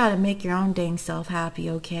happy. You got to make your own dang self happy,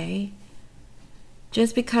 okay?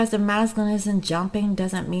 Just because the masculine isn't jumping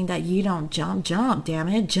doesn't mean that you don't jump. Jump, damn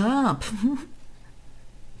it, jump.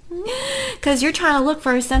 Because you're trying to look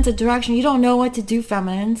for a sense of direction. You don't know what to do,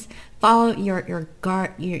 feminines. Follow your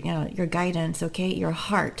guidance, okay? Your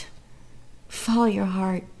heart. Follow your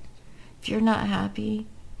heart. If you're not happy,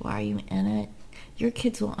 why are you in it? Your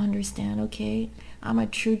kids will understand, okay? I'm a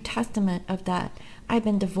true testament of that. I've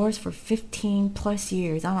been divorced for 15 plus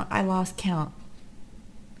years. I lost count.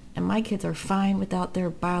 And my kids are fine without their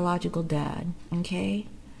biological dad, okay?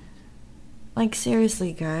 Like,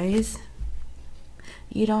 seriously, guys.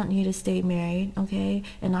 You don't need to stay married, okay?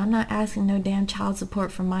 And I'm not asking no damn child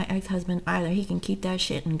support from my ex-husband either. He can keep that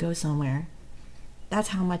shit and go somewhere. That's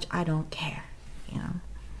how much I don't care, you know?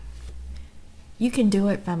 You can do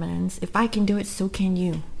it, feminines. If I can do it, so can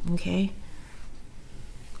you, okay?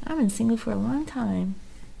 I've been single for a long time,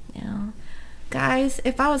 you know? Guys,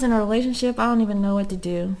 if I was in a relationship, I don't even know what to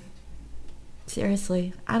do.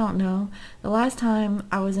 Seriously, I don't know. The last time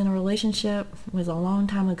I was in a relationship was a long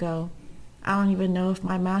time ago. I don't even know if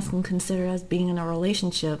my masculine consider us being in a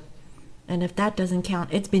relationship. And if that doesn't count,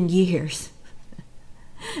 it's been years.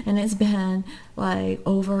 And it's been like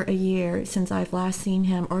over a year since I've last seen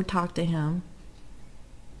him or talked to him.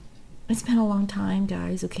 It's been a long time,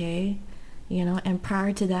 guys, okay? You know, and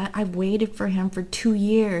prior to that, I've waited for him for 2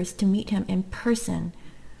 years to meet him in person.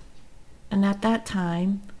 And at that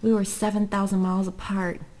time, we were 7,000 miles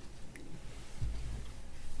apart.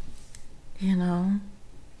 You know?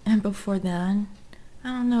 And before then, I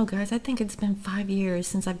don't know, guys. I think it's been 5 years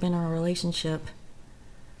since I've been in a relationship.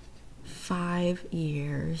 5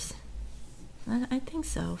 years. I think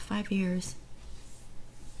so. 5 years.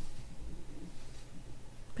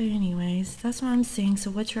 But anyways, that's what I'm saying. So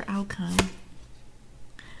what's your outcome?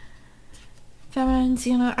 Feminines,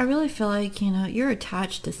 you know, I really feel like, you know, you're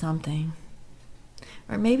attached to something.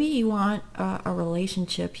 Or maybe you want a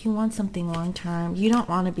relationship. You want something long-term. You don't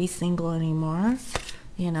want to be single anymore.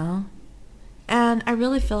 You know, and I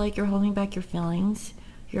really feel like you're holding back your feelings.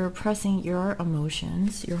 You're repressing your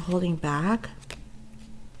emotions. You're holding back.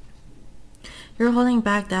 You're holding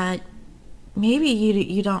back that maybe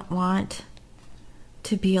you don't want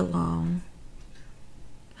to be alone.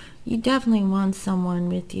 You definitely want someone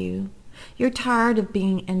with you. You're tired of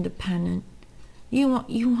being independent. You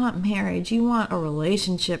want marriage. You want a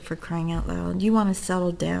relationship, for crying out loud. You want to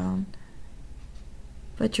settle down.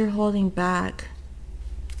 But you're holding back.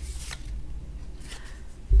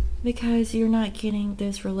 Because you're not getting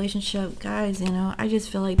this relationship. Guys, you know, I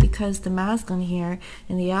just feel like because the masculine here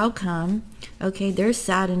in the outcome, okay, they're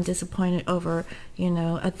sad and disappointed over, you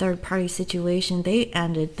know, a third party situation. They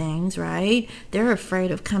ended things, right? They're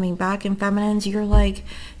afraid of coming back. And feminines, you're like,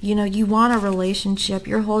 you know, you want a relationship.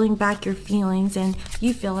 You're holding back your feelings and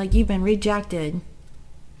you feel like you've been rejected.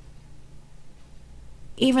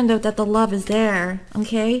 Even though that the love is there,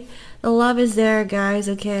 okay? The love is there, guys,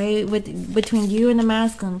 okay? Between you and the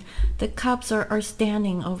masculine. The cups are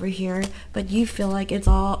standing over here, but you feel like it's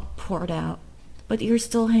all poured out. But you're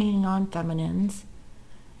still hanging on, feminines.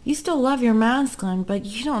 You still love your masculine, but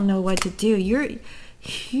you don't know what to do.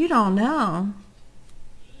 You don't know.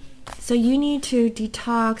 So you need to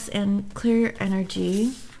detox and clear your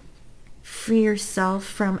energy. Free yourself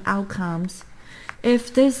from outcomes.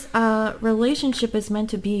 If this relationship is meant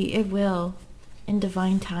to be, it will, in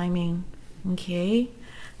divine timing, okay?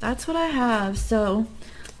 That's what I have. So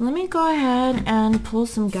let me go ahead and pull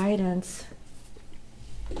some guidance.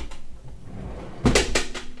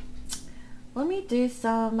 Let me do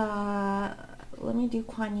some, let me do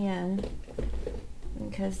Kuan Yin,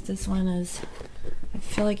 because this one is, I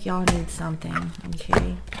feel like y'all need something,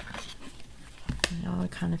 okay? Y'all are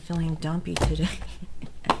kind of feeling dumpy today.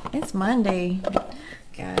 It's Monday,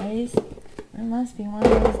 guys. It must be one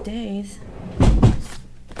of those days.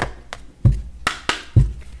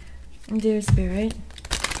 Dear Spirit,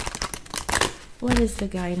 what is the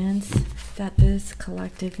guidance that this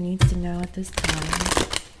collective needs to know at this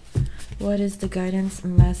time? What is the guidance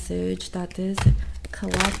message that this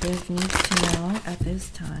collective needs to know at this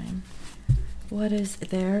time? What is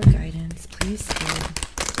their guidance? Please say.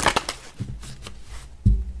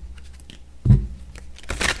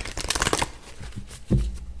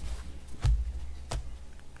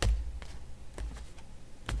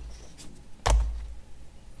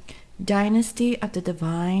 Dynasty of the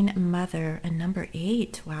Divine Mother, and number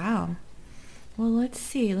 8. Wow. Well, let's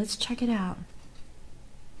see. Let's check it out.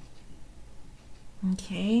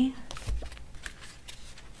 Okay.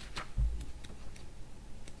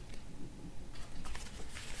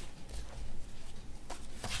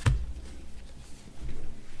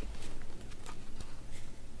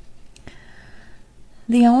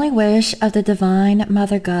 The only wish of the Divine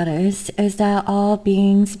Mother Goddess is that all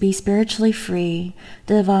beings be spiritually free.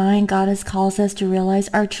 The Divine Goddess calls us to realize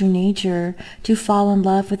our true nature, to fall in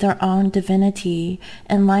love with our own divinity.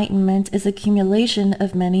 Enlightenment is accumulation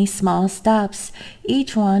of many small steps.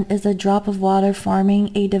 Each one is a drop of water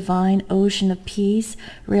forming a divine ocean of peace,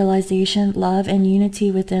 realization, love, and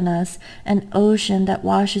unity within us, an ocean that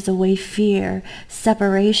washes away fear,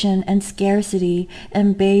 separation, and scarcity,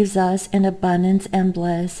 and bathes us in abundance and bliss.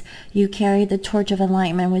 You carry the torch of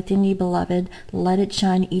enlightenment within you, beloved. Let it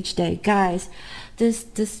shine each day. Guys,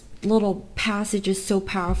 this little passage is so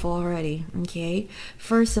powerful already, okay?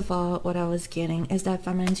 First of all, what I was getting is that,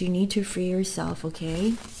 feminines, you need to free yourself,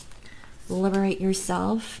 okay? Liberate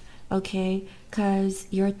yourself, okay? Because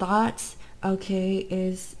your thoughts, okay,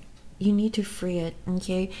 is you need to free it,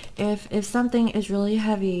 okay? If something is really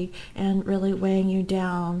heavy and really weighing you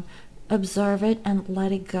down, observe it and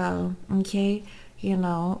let it go, okay? You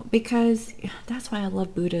know, because that's why I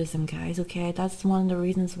love Buddhism, guys, okay? That's one of the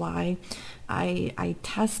reasons why I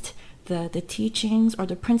test the teachings or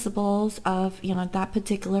the principles of, you know, that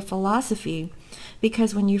particular philosophy.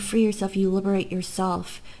 Because when you free yourself, you liberate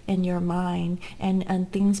yourself and your mind,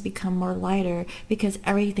 and things become more lighter, because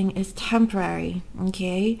everything is temporary,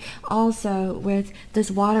 okay? Also, with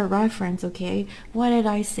this water reference, okay, what did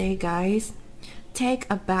I say, guys? Take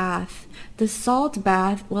a bath. The salt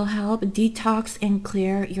bath will help detox and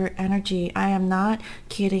clear your energy. I am not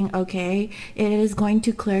kidding, okay? It is going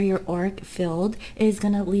to clear your auric field. It is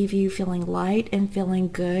going to leave you feeling light and feeling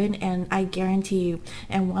good, and I guarantee you.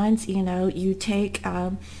 And once, you know, you take,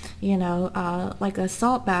 like a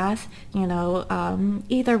salt bath, you know,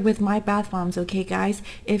 either with my bath bombs, okay, guys?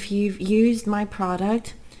 If you've used my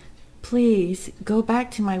product, please go back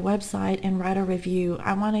to my website and write a review.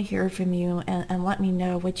 I want to hear from you and let me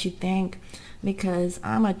know what you think, because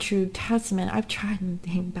I'm a true testament. I've tried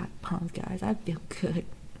them bath bombs, guys. I feel good.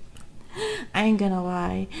 I ain't gonna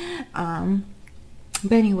lie.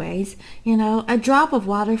 But anyways, you know, a drop of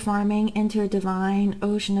water forming into a divine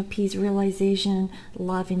ocean of peace, realization,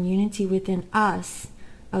 love, and unity within us,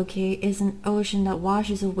 okay, is an ocean that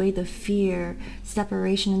washes away the fear,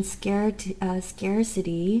 separation, and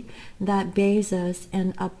scarcity, that bathes us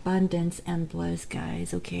in abundance and bliss,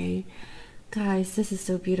 guys, okay? Guys, this is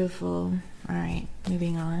so beautiful. All right,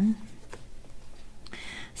 moving on.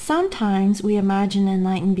 Sometimes we imagine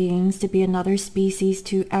enlightened beings to be another species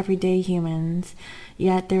to everyday humans.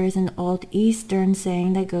 Yet there is an old Eastern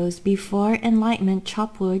saying that goes, before enlightenment,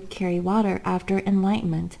 chop wood, carry water. After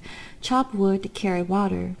enlightenment, chop wood, carry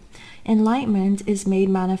water. Enlightenment is made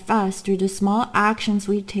manifest through the small actions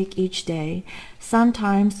we take each day.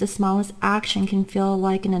 Sometimes the smallest action can feel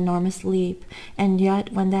like an enormous leap, and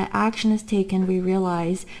yet when that action is taken, we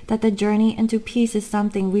realize that the journey into peace is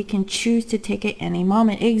something we can choose to take at any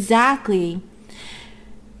moment. Exactly.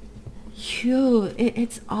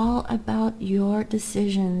 It's all about your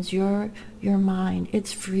decisions, your mind.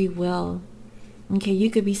 It's free will. Okay,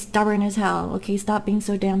 you could be stubborn as hell. Okay, stop being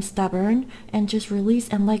so damn stubborn and just release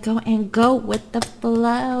and let go and go with the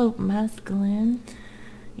flow, masculine.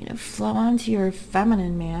 You know, flow onto your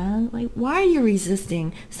feminine, man. Like, why are you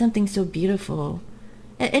resisting something so beautiful?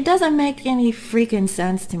 It doesn't make any freaking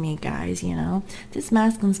sense to me, guys, you know. This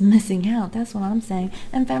masculine's missing out. That's what I'm saying.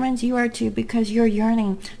 And feminines, you are too, because you're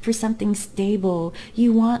yearning for something stable.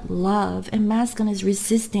 You want love. And masculine is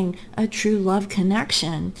resisting a true love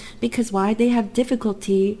connection. Because why? They have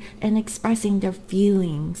difficulty in expressing their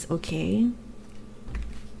feelings, okay?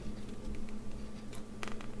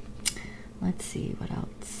 Let's see, what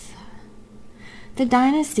else? The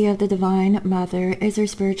dynasty of the Divine Mother is her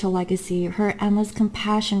spiritual legacy, her endless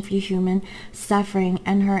compassion for human suffering,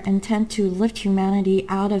 and her intent to lift humanity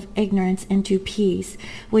out of ignorance into peace,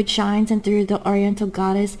 which shines in through the Oriental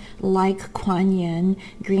goddess like Kuan Yin,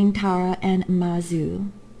 Green Tara, and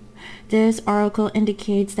Mazu. This oracle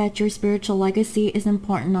indicates that your spiritual legacy is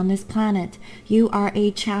important on this planet. You are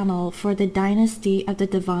a channel for the dynasty of the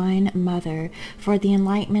Divine Mother, for the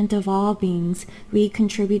enlightenment of all beings. We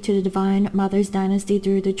contribute to the Divine Mother's dynasty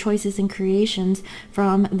through the choices and creations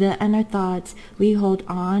from the inner thoughts we hold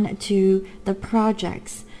on to, the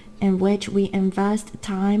projects in which we invest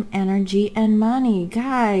time, energy, and money.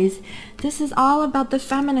 Guys, this is all about the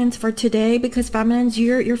feminines for today, because feminines,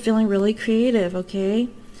 you're feeling really creative, okay?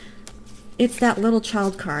 It's that little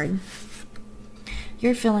child card.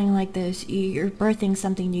 you're feeling like this. You're birthing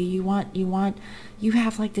something new. You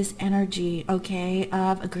have like this energy, okay,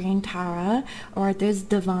 of a green Tara, or this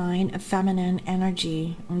divine feminine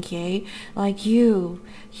energy, okay? Like you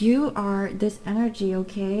are this energy,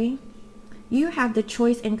 okay? You have the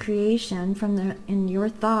choice in creation in your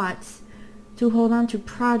thoughts to hold on to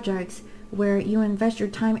projects where you invest your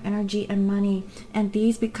time, energy, and money, and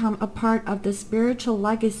these become a part of the spiritual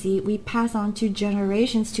legacy we pass on to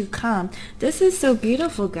generations to come. This is so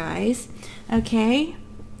beautiful, guys. Okay,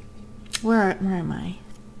 where am I?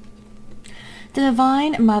 The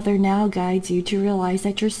Divine Mother now guides you to realize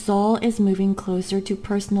that your soul is moving closer to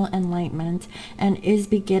personal enlightenment and is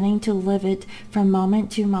beginning to live it from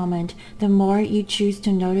moment to moment. The more you choose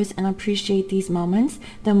to notice and appreciate these moments,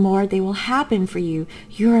 the more they will happen for you.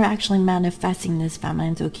 You're actually manifesting this,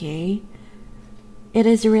 feminines, okay? It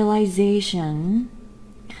is a realization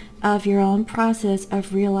of your own process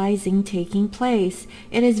of realizing taking place.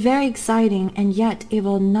 It is very exciting, and yet it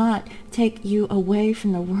will not take you away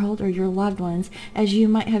from the world or your loved ones as you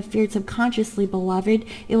might have feared subconsciously, beloved.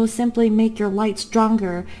 It will simply make your light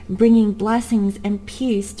stronger, bringing blessings and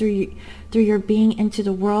peace through your being into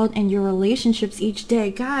the world and your relationships each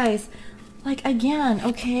day. Guys, like, again,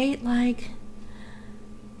 okay, like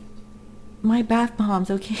my bath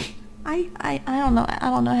bombs, okay? I don't know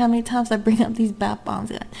how many times I bring up these bath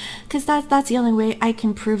bombs, because that's the only way I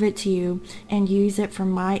can prove it to you and use it for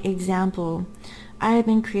my example. I have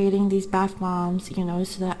been creating these bath bombs, you know,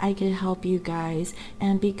 so that I could help you guys,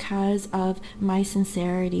 and because of my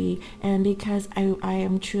sincerity, and because I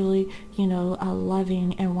am truly, you know,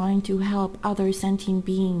 loving and wanting to help other sentient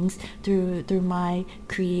beings through my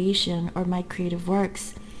creation or my creative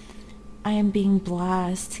works. I am being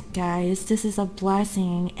blessed, guys. This is a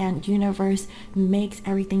blessing, and universe makes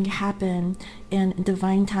everything happen in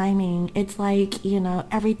divine timing. It's like, you know,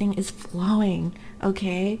 everything is flowing,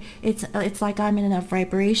 okay? It's like I'm in a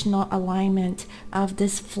vibrational alignment of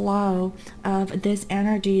this flow of this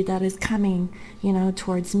energy that is coming, you know,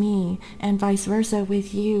 towards me, and vice versa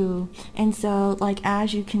with you. And so, like,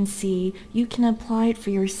 as you can see, you can apply it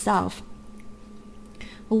for yourself.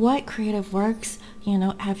 What creative works, you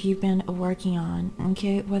know, have you been working on?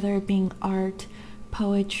 Okay, whether it being art,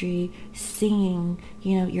 poetry, singing,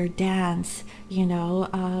 you know, your dance, you know,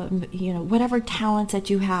 whatever talents that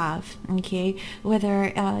you have. Okay, whether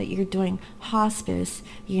you're doing hospice,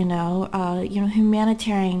 you know,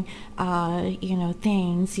 humanitarian, you know,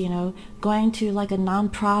 things, you know, going to like a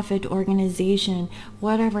non-profit organization,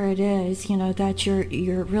 whatever it is, you know, that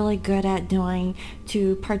you're really good at doing,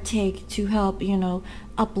 to partake, to help, you know,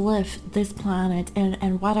 uplift this planet,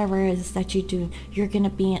 and whatever it is that you do, you're going to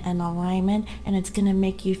be in alignment, and it's going to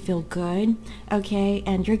make you feel good, okay?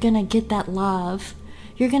 And you're going to get that love.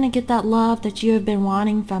 You're going to get that love that you have been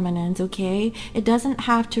wanting, feminines, okay? It doesn't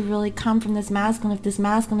have to really come from this masculine if this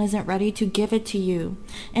masculine isn't ready to give it to you.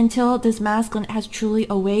 Until this masculine has truly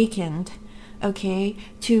awakened, okay,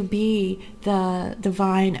 to be the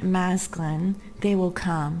divine masculine, they will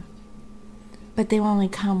come. But they will only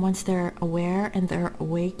come once they're aware and they're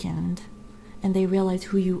awakened, and they realize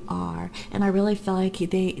who you are. And I really feel like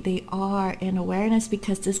they are in awareness,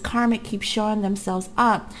 because this karmic keeps showing themselves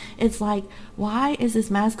up. It's like, why is this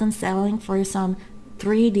masculine settling for some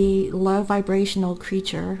 3D low vibrational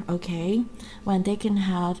creature, okay, when they can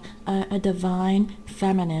have a divine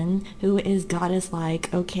feminine who is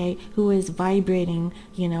goddess-like, okay, who is vibrating,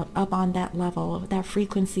 you know, up on that level, that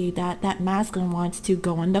frequency that masculine wants to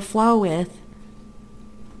go in the flow with.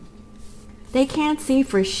 They can't see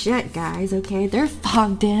for shit, guys, okay? They're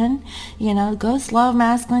fogged in. You know, go slow,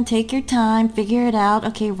 masculine. Take your time. Figure it out.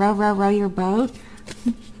 Okay, row your boat.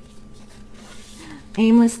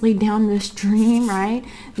 Aimlessly down the stream, right?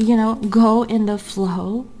 You know, go in the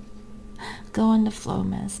flow. Go in the flow,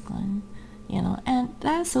 masculine. You know, and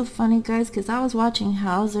that's so funny, guys, because I was watching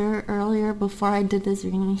Hauser earlier before I did this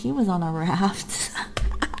reading. He was on a raft.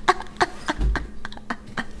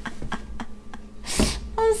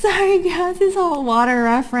 I'm sorry, guys, this whole water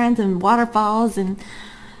reference and waterfalls and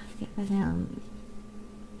I don't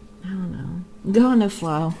know. Go in the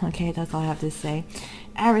flow. Okay, that's all I have to say.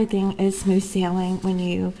 Everything is smooth sailing when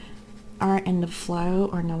you are in the flow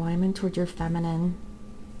or in alignment towards your feminine.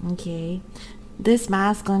 Okay, this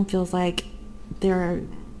masculine feels like they're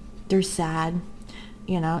sad.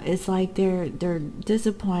 You know, it's like they're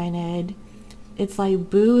disappointed. It's like,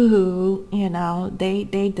 boo-hoo, you know, they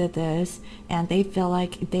did this, and they feel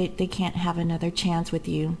like they can't have another chance with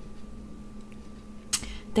you.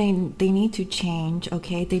 they need to change,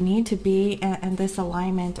 okay? They need to be in this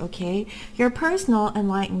alignment, okay? Your personal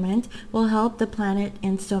enlightenment will help the planet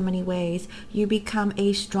in so many ways. You become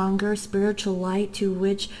a stronger spiritual light to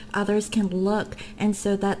which others can look, and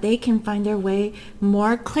so that they can find their way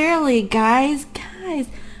more clearly. Guys,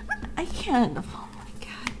 I can't.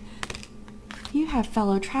 You have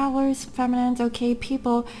fellow travelers, feminines, okay?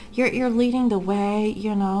 People, you're leading the way,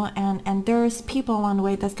 you know, and there's people along the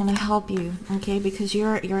way that's going to help you, okay? Because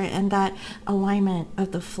you're in that alignment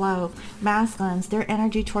of the flow. Masculines, their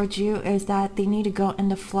energy towards you is that they need to go in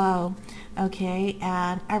the flow, okay?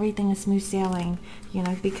 And everything is smooth sailing, you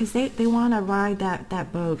know, because they want to ride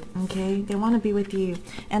that boat, okay? They want to be with you,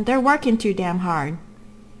 and they're working too damn hard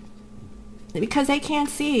because they can't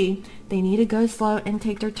see. They need to go slow and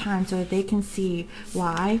take their time so that they can see.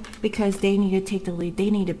 Why? Because they need to take the lead. They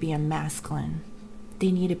need to be a masculine.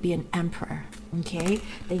 They need to be an emperor, okay?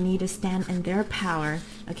 They need to stand in their power,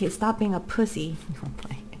 okay? Stop being a pussy.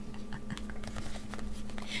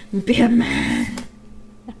 Be a man.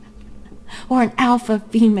 Or an alpha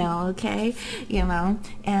female, okay? You know,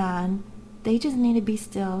 and they just need to be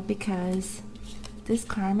still, because this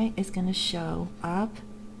karmic is going to show up.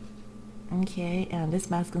 Okay, and this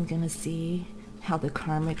masculine's gonna see how the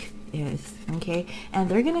karmic is, okay? And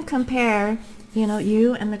they're gonna compare, you know,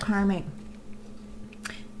 you and the karmic.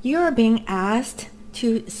 You are being asked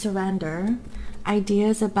to surrender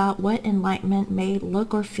ideas about what enlightenment may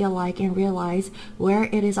look or feel like, and realize where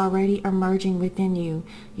it is already emerging within you.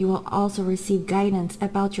 You will also receive guidance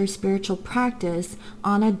about your spiritual practice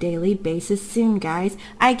on a daily basis soon, guys.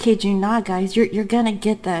 I kid you not, guys. You're gonna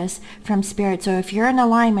get this from spirit. So if you're in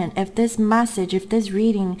alignment, if this message, if this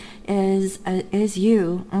reading is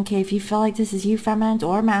you, okay, if you feel like this is you, feminines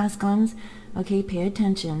or masculines, okay, pay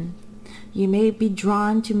attention. You may be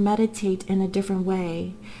drawn to meditate in a different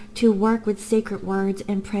way, to work with sacred words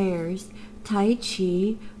and prayers, Tai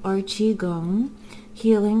Chi or Qigong,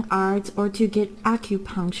 healing arts, or to get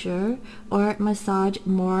acupuncture or massage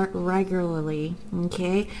more regularly,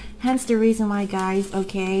 okay? Hence the reason why, guys,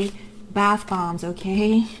 okay, bath bombs,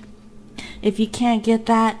 okay? If you can't get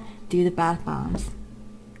that, do the bath bombs.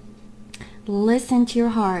 Listen to your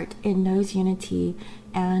heart. It knows unity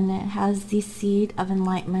and it has the seed of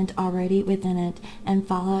enlightenment already within it, and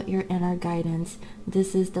follow your inner guidance.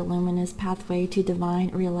 This is the luminous pathway to divine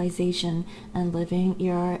realization and living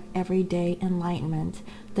your everyday enlightenment.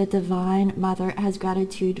 The Divine Mother has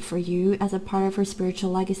gratitude for you as a part of her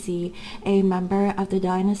spiritual legacy, a member of the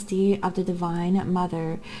dynasty of the Divine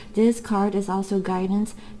Mother. This card is also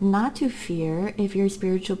guidance not to fear if your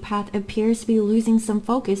spiritual path appears to be losing some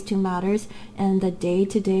focus to matters in the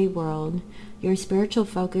day-to-day world. Your spiritual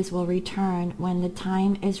focus will return when the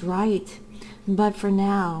time is right. But for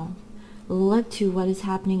now, look to what is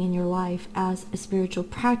happening in your life as a spiritual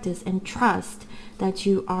practice and trust that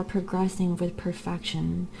you are progressing with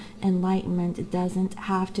perfection. Enlightenment doesn't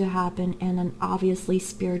have to happen in an obviously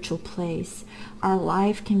spiritual place. Our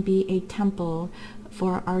life can be a temple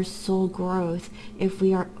for our soul growth if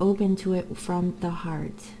we are open to it from the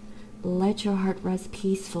heart. Let your heart rest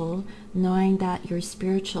peaceful, knowing that your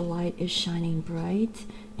spiritual light is shining bright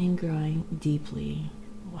and growing deeply.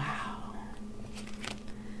 Wow.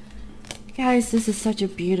 Guys, this is such a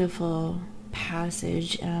beautiful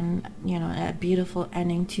passage, and, you know, a beautiful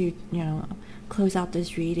ending to, you know, close out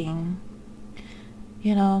this reading.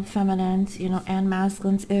 You know, feminines, you know, and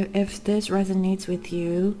masculines, if this resonates with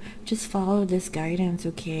you, just follow this guidance,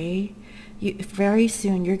 okay? Very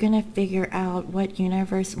soon you're gonna figure out what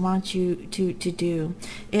universe wants you to do.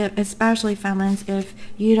 Especially feminines, if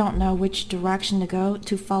you don't know which direction to go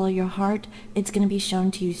to follow your heart, it's gonna be shown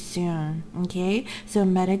to you soon, okay? So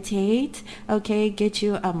meditate, okay? Get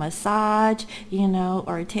you a massage, you know,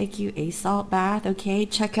 or take you a salt bath, okay?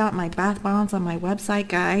 Check out my bath bombs on my website,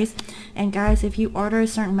 guys. And guys, if you order a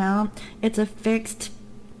certain amount, it's a fixed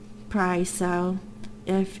price. So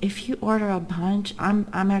if you order a bunch, I'm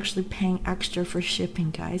actually paying extra for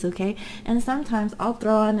shipping, guys, okay? And sometimes I'll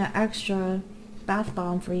throw in an extra bath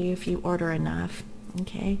bomb for you if you order enough,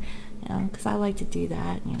 okay? You know, because I like to do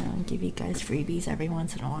that, you know, and give you guys freebies every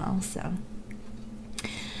once in a while. So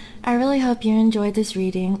I really hope you enjoyed this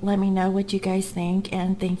reading. Let me know what you guys think,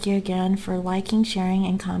 and thank you again for liking, sharing,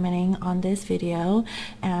 and commenting on this video.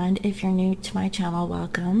 And if you're new to my channel,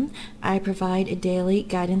 welcome. I provide daily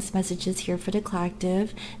guidance messages here for the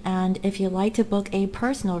collective, and if you'd like to book a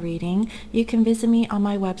personal reading, you can visit me on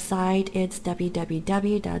my website. It's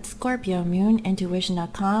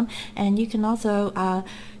www.scorpiomoonintuition.com, and you can also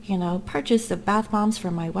you know, purchase the bath bombs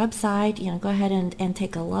from my website, you know, go ahead and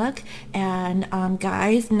take a look. And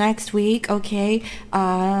guys, next week, okay,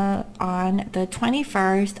 on the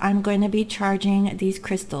 21st, I'm going to be charging these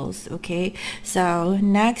crystals, okay? So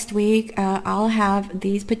next week, I'll have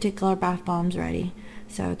these particular bath bombs ready.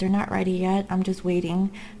 So they're not ready yet. I'm just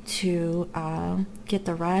waiting to get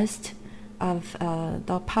the rest of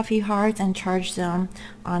the puffy hearts and charge them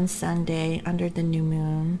on Sunday under the new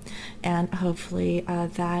moon. And hopefully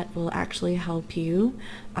that will actually help you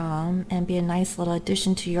and be a nice little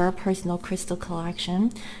addition to your personal crystal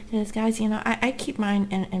collection. Because guys, you know, I keep mine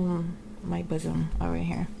in my bosom over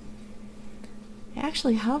here. It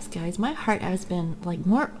actually helps, guys. My heart has been like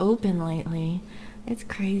more open lately. It's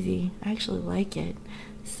crazy. I actually like it.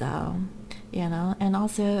 So, you know, and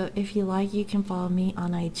also if you like, you can follow me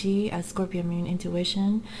on IG as Scorpio Moon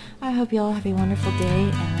Intuition. I hope you all have a wonderful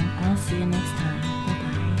day, and I'll see you next time.